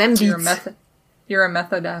about November? You're a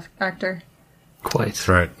method actor. Quite. That's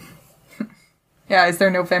right. Yeah, is there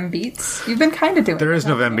no Vem Beats? You've been kind of doing There it, is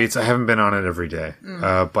no haven't Vem Beats. I haven't been on it every day.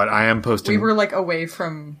 But I am posting. We were like away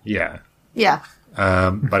from... Yeah. Yeah.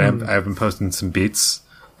 But I've been posting some beats.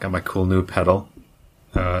 Got my cool new pedal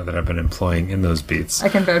that I've been employing in those beats. I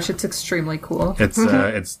can vouch it's extremely cool.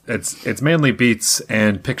 It's mainly beats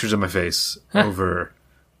and pictures of my face over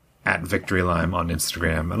at Victory Lime on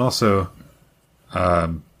Instagram, and also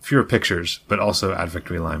fewer pictures, but also at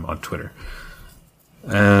Victory Lime on Twitter.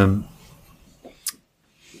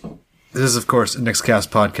 This is, of course, a Nixcast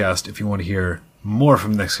podcast. If you want to hear more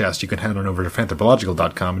from Nixcast, you can head on over to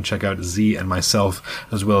fanthropological.com and check out Z and myself,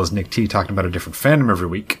 as well as Nick T, talking about a different fandom every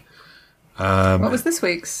week. What was this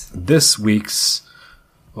week's? This week's,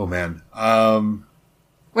 oh man,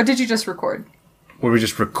 What did you just record? what we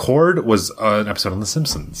just record was an episode on The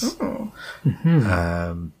Simpsons. Ooh.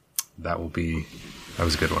 That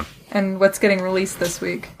was a good one. And what's getting released this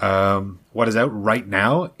week? What is out right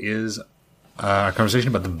now is a conversation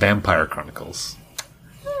about the Vampire Chronicles.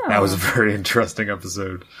 That was a very interesting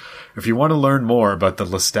episode. If you want to learn more about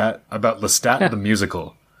Lestat the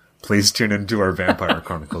musical, please tune into our Vampire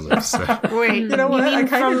Chronicles episode. Wait, You know what? I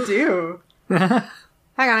kind of do. hang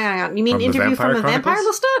on. You mean From the interview from the Vampire Vampire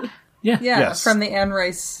Chronicles? Lestat? Yeah, Yes. from the Anne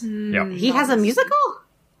Rice. Yeah. He has a musical?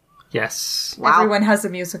 Yes. Wow. Everyone has a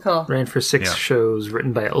musical. Ran for 6 Yeah. shows,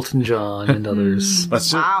 written by Elton John and others. Let's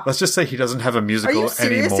just say he doesn't have a Are musical you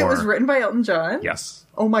serious? anymore. It was written by Elton John? Yes.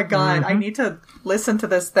 Oh my god, I need to listen to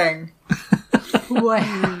this thing.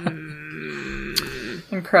 Wow.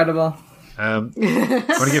 Incredible. Want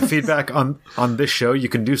to give feedback on this show? You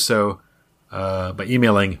can do so by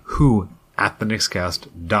emailing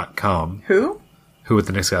who@thenixcast.com. Who?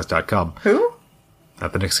 Who@thenixcast.com. Who?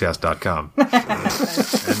 At thenixcast.com.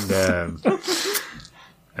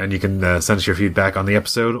 And you can send us your feedback on the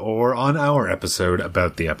episode or on our episode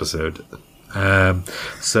about the episode.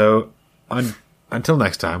 So until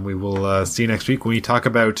next time, we will see you next week when we talk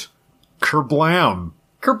about Kerblam.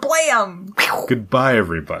 Kerblam! Goodbye,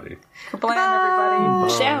 everybody. Kerblam,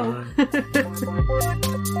 everybody. Ciao.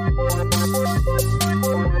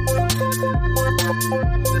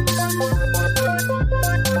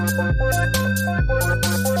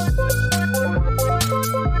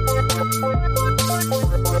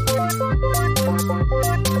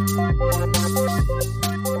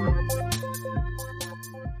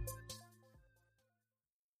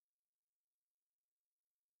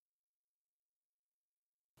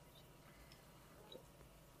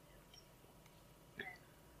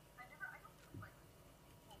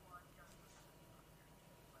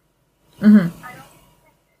 Mm-hmm.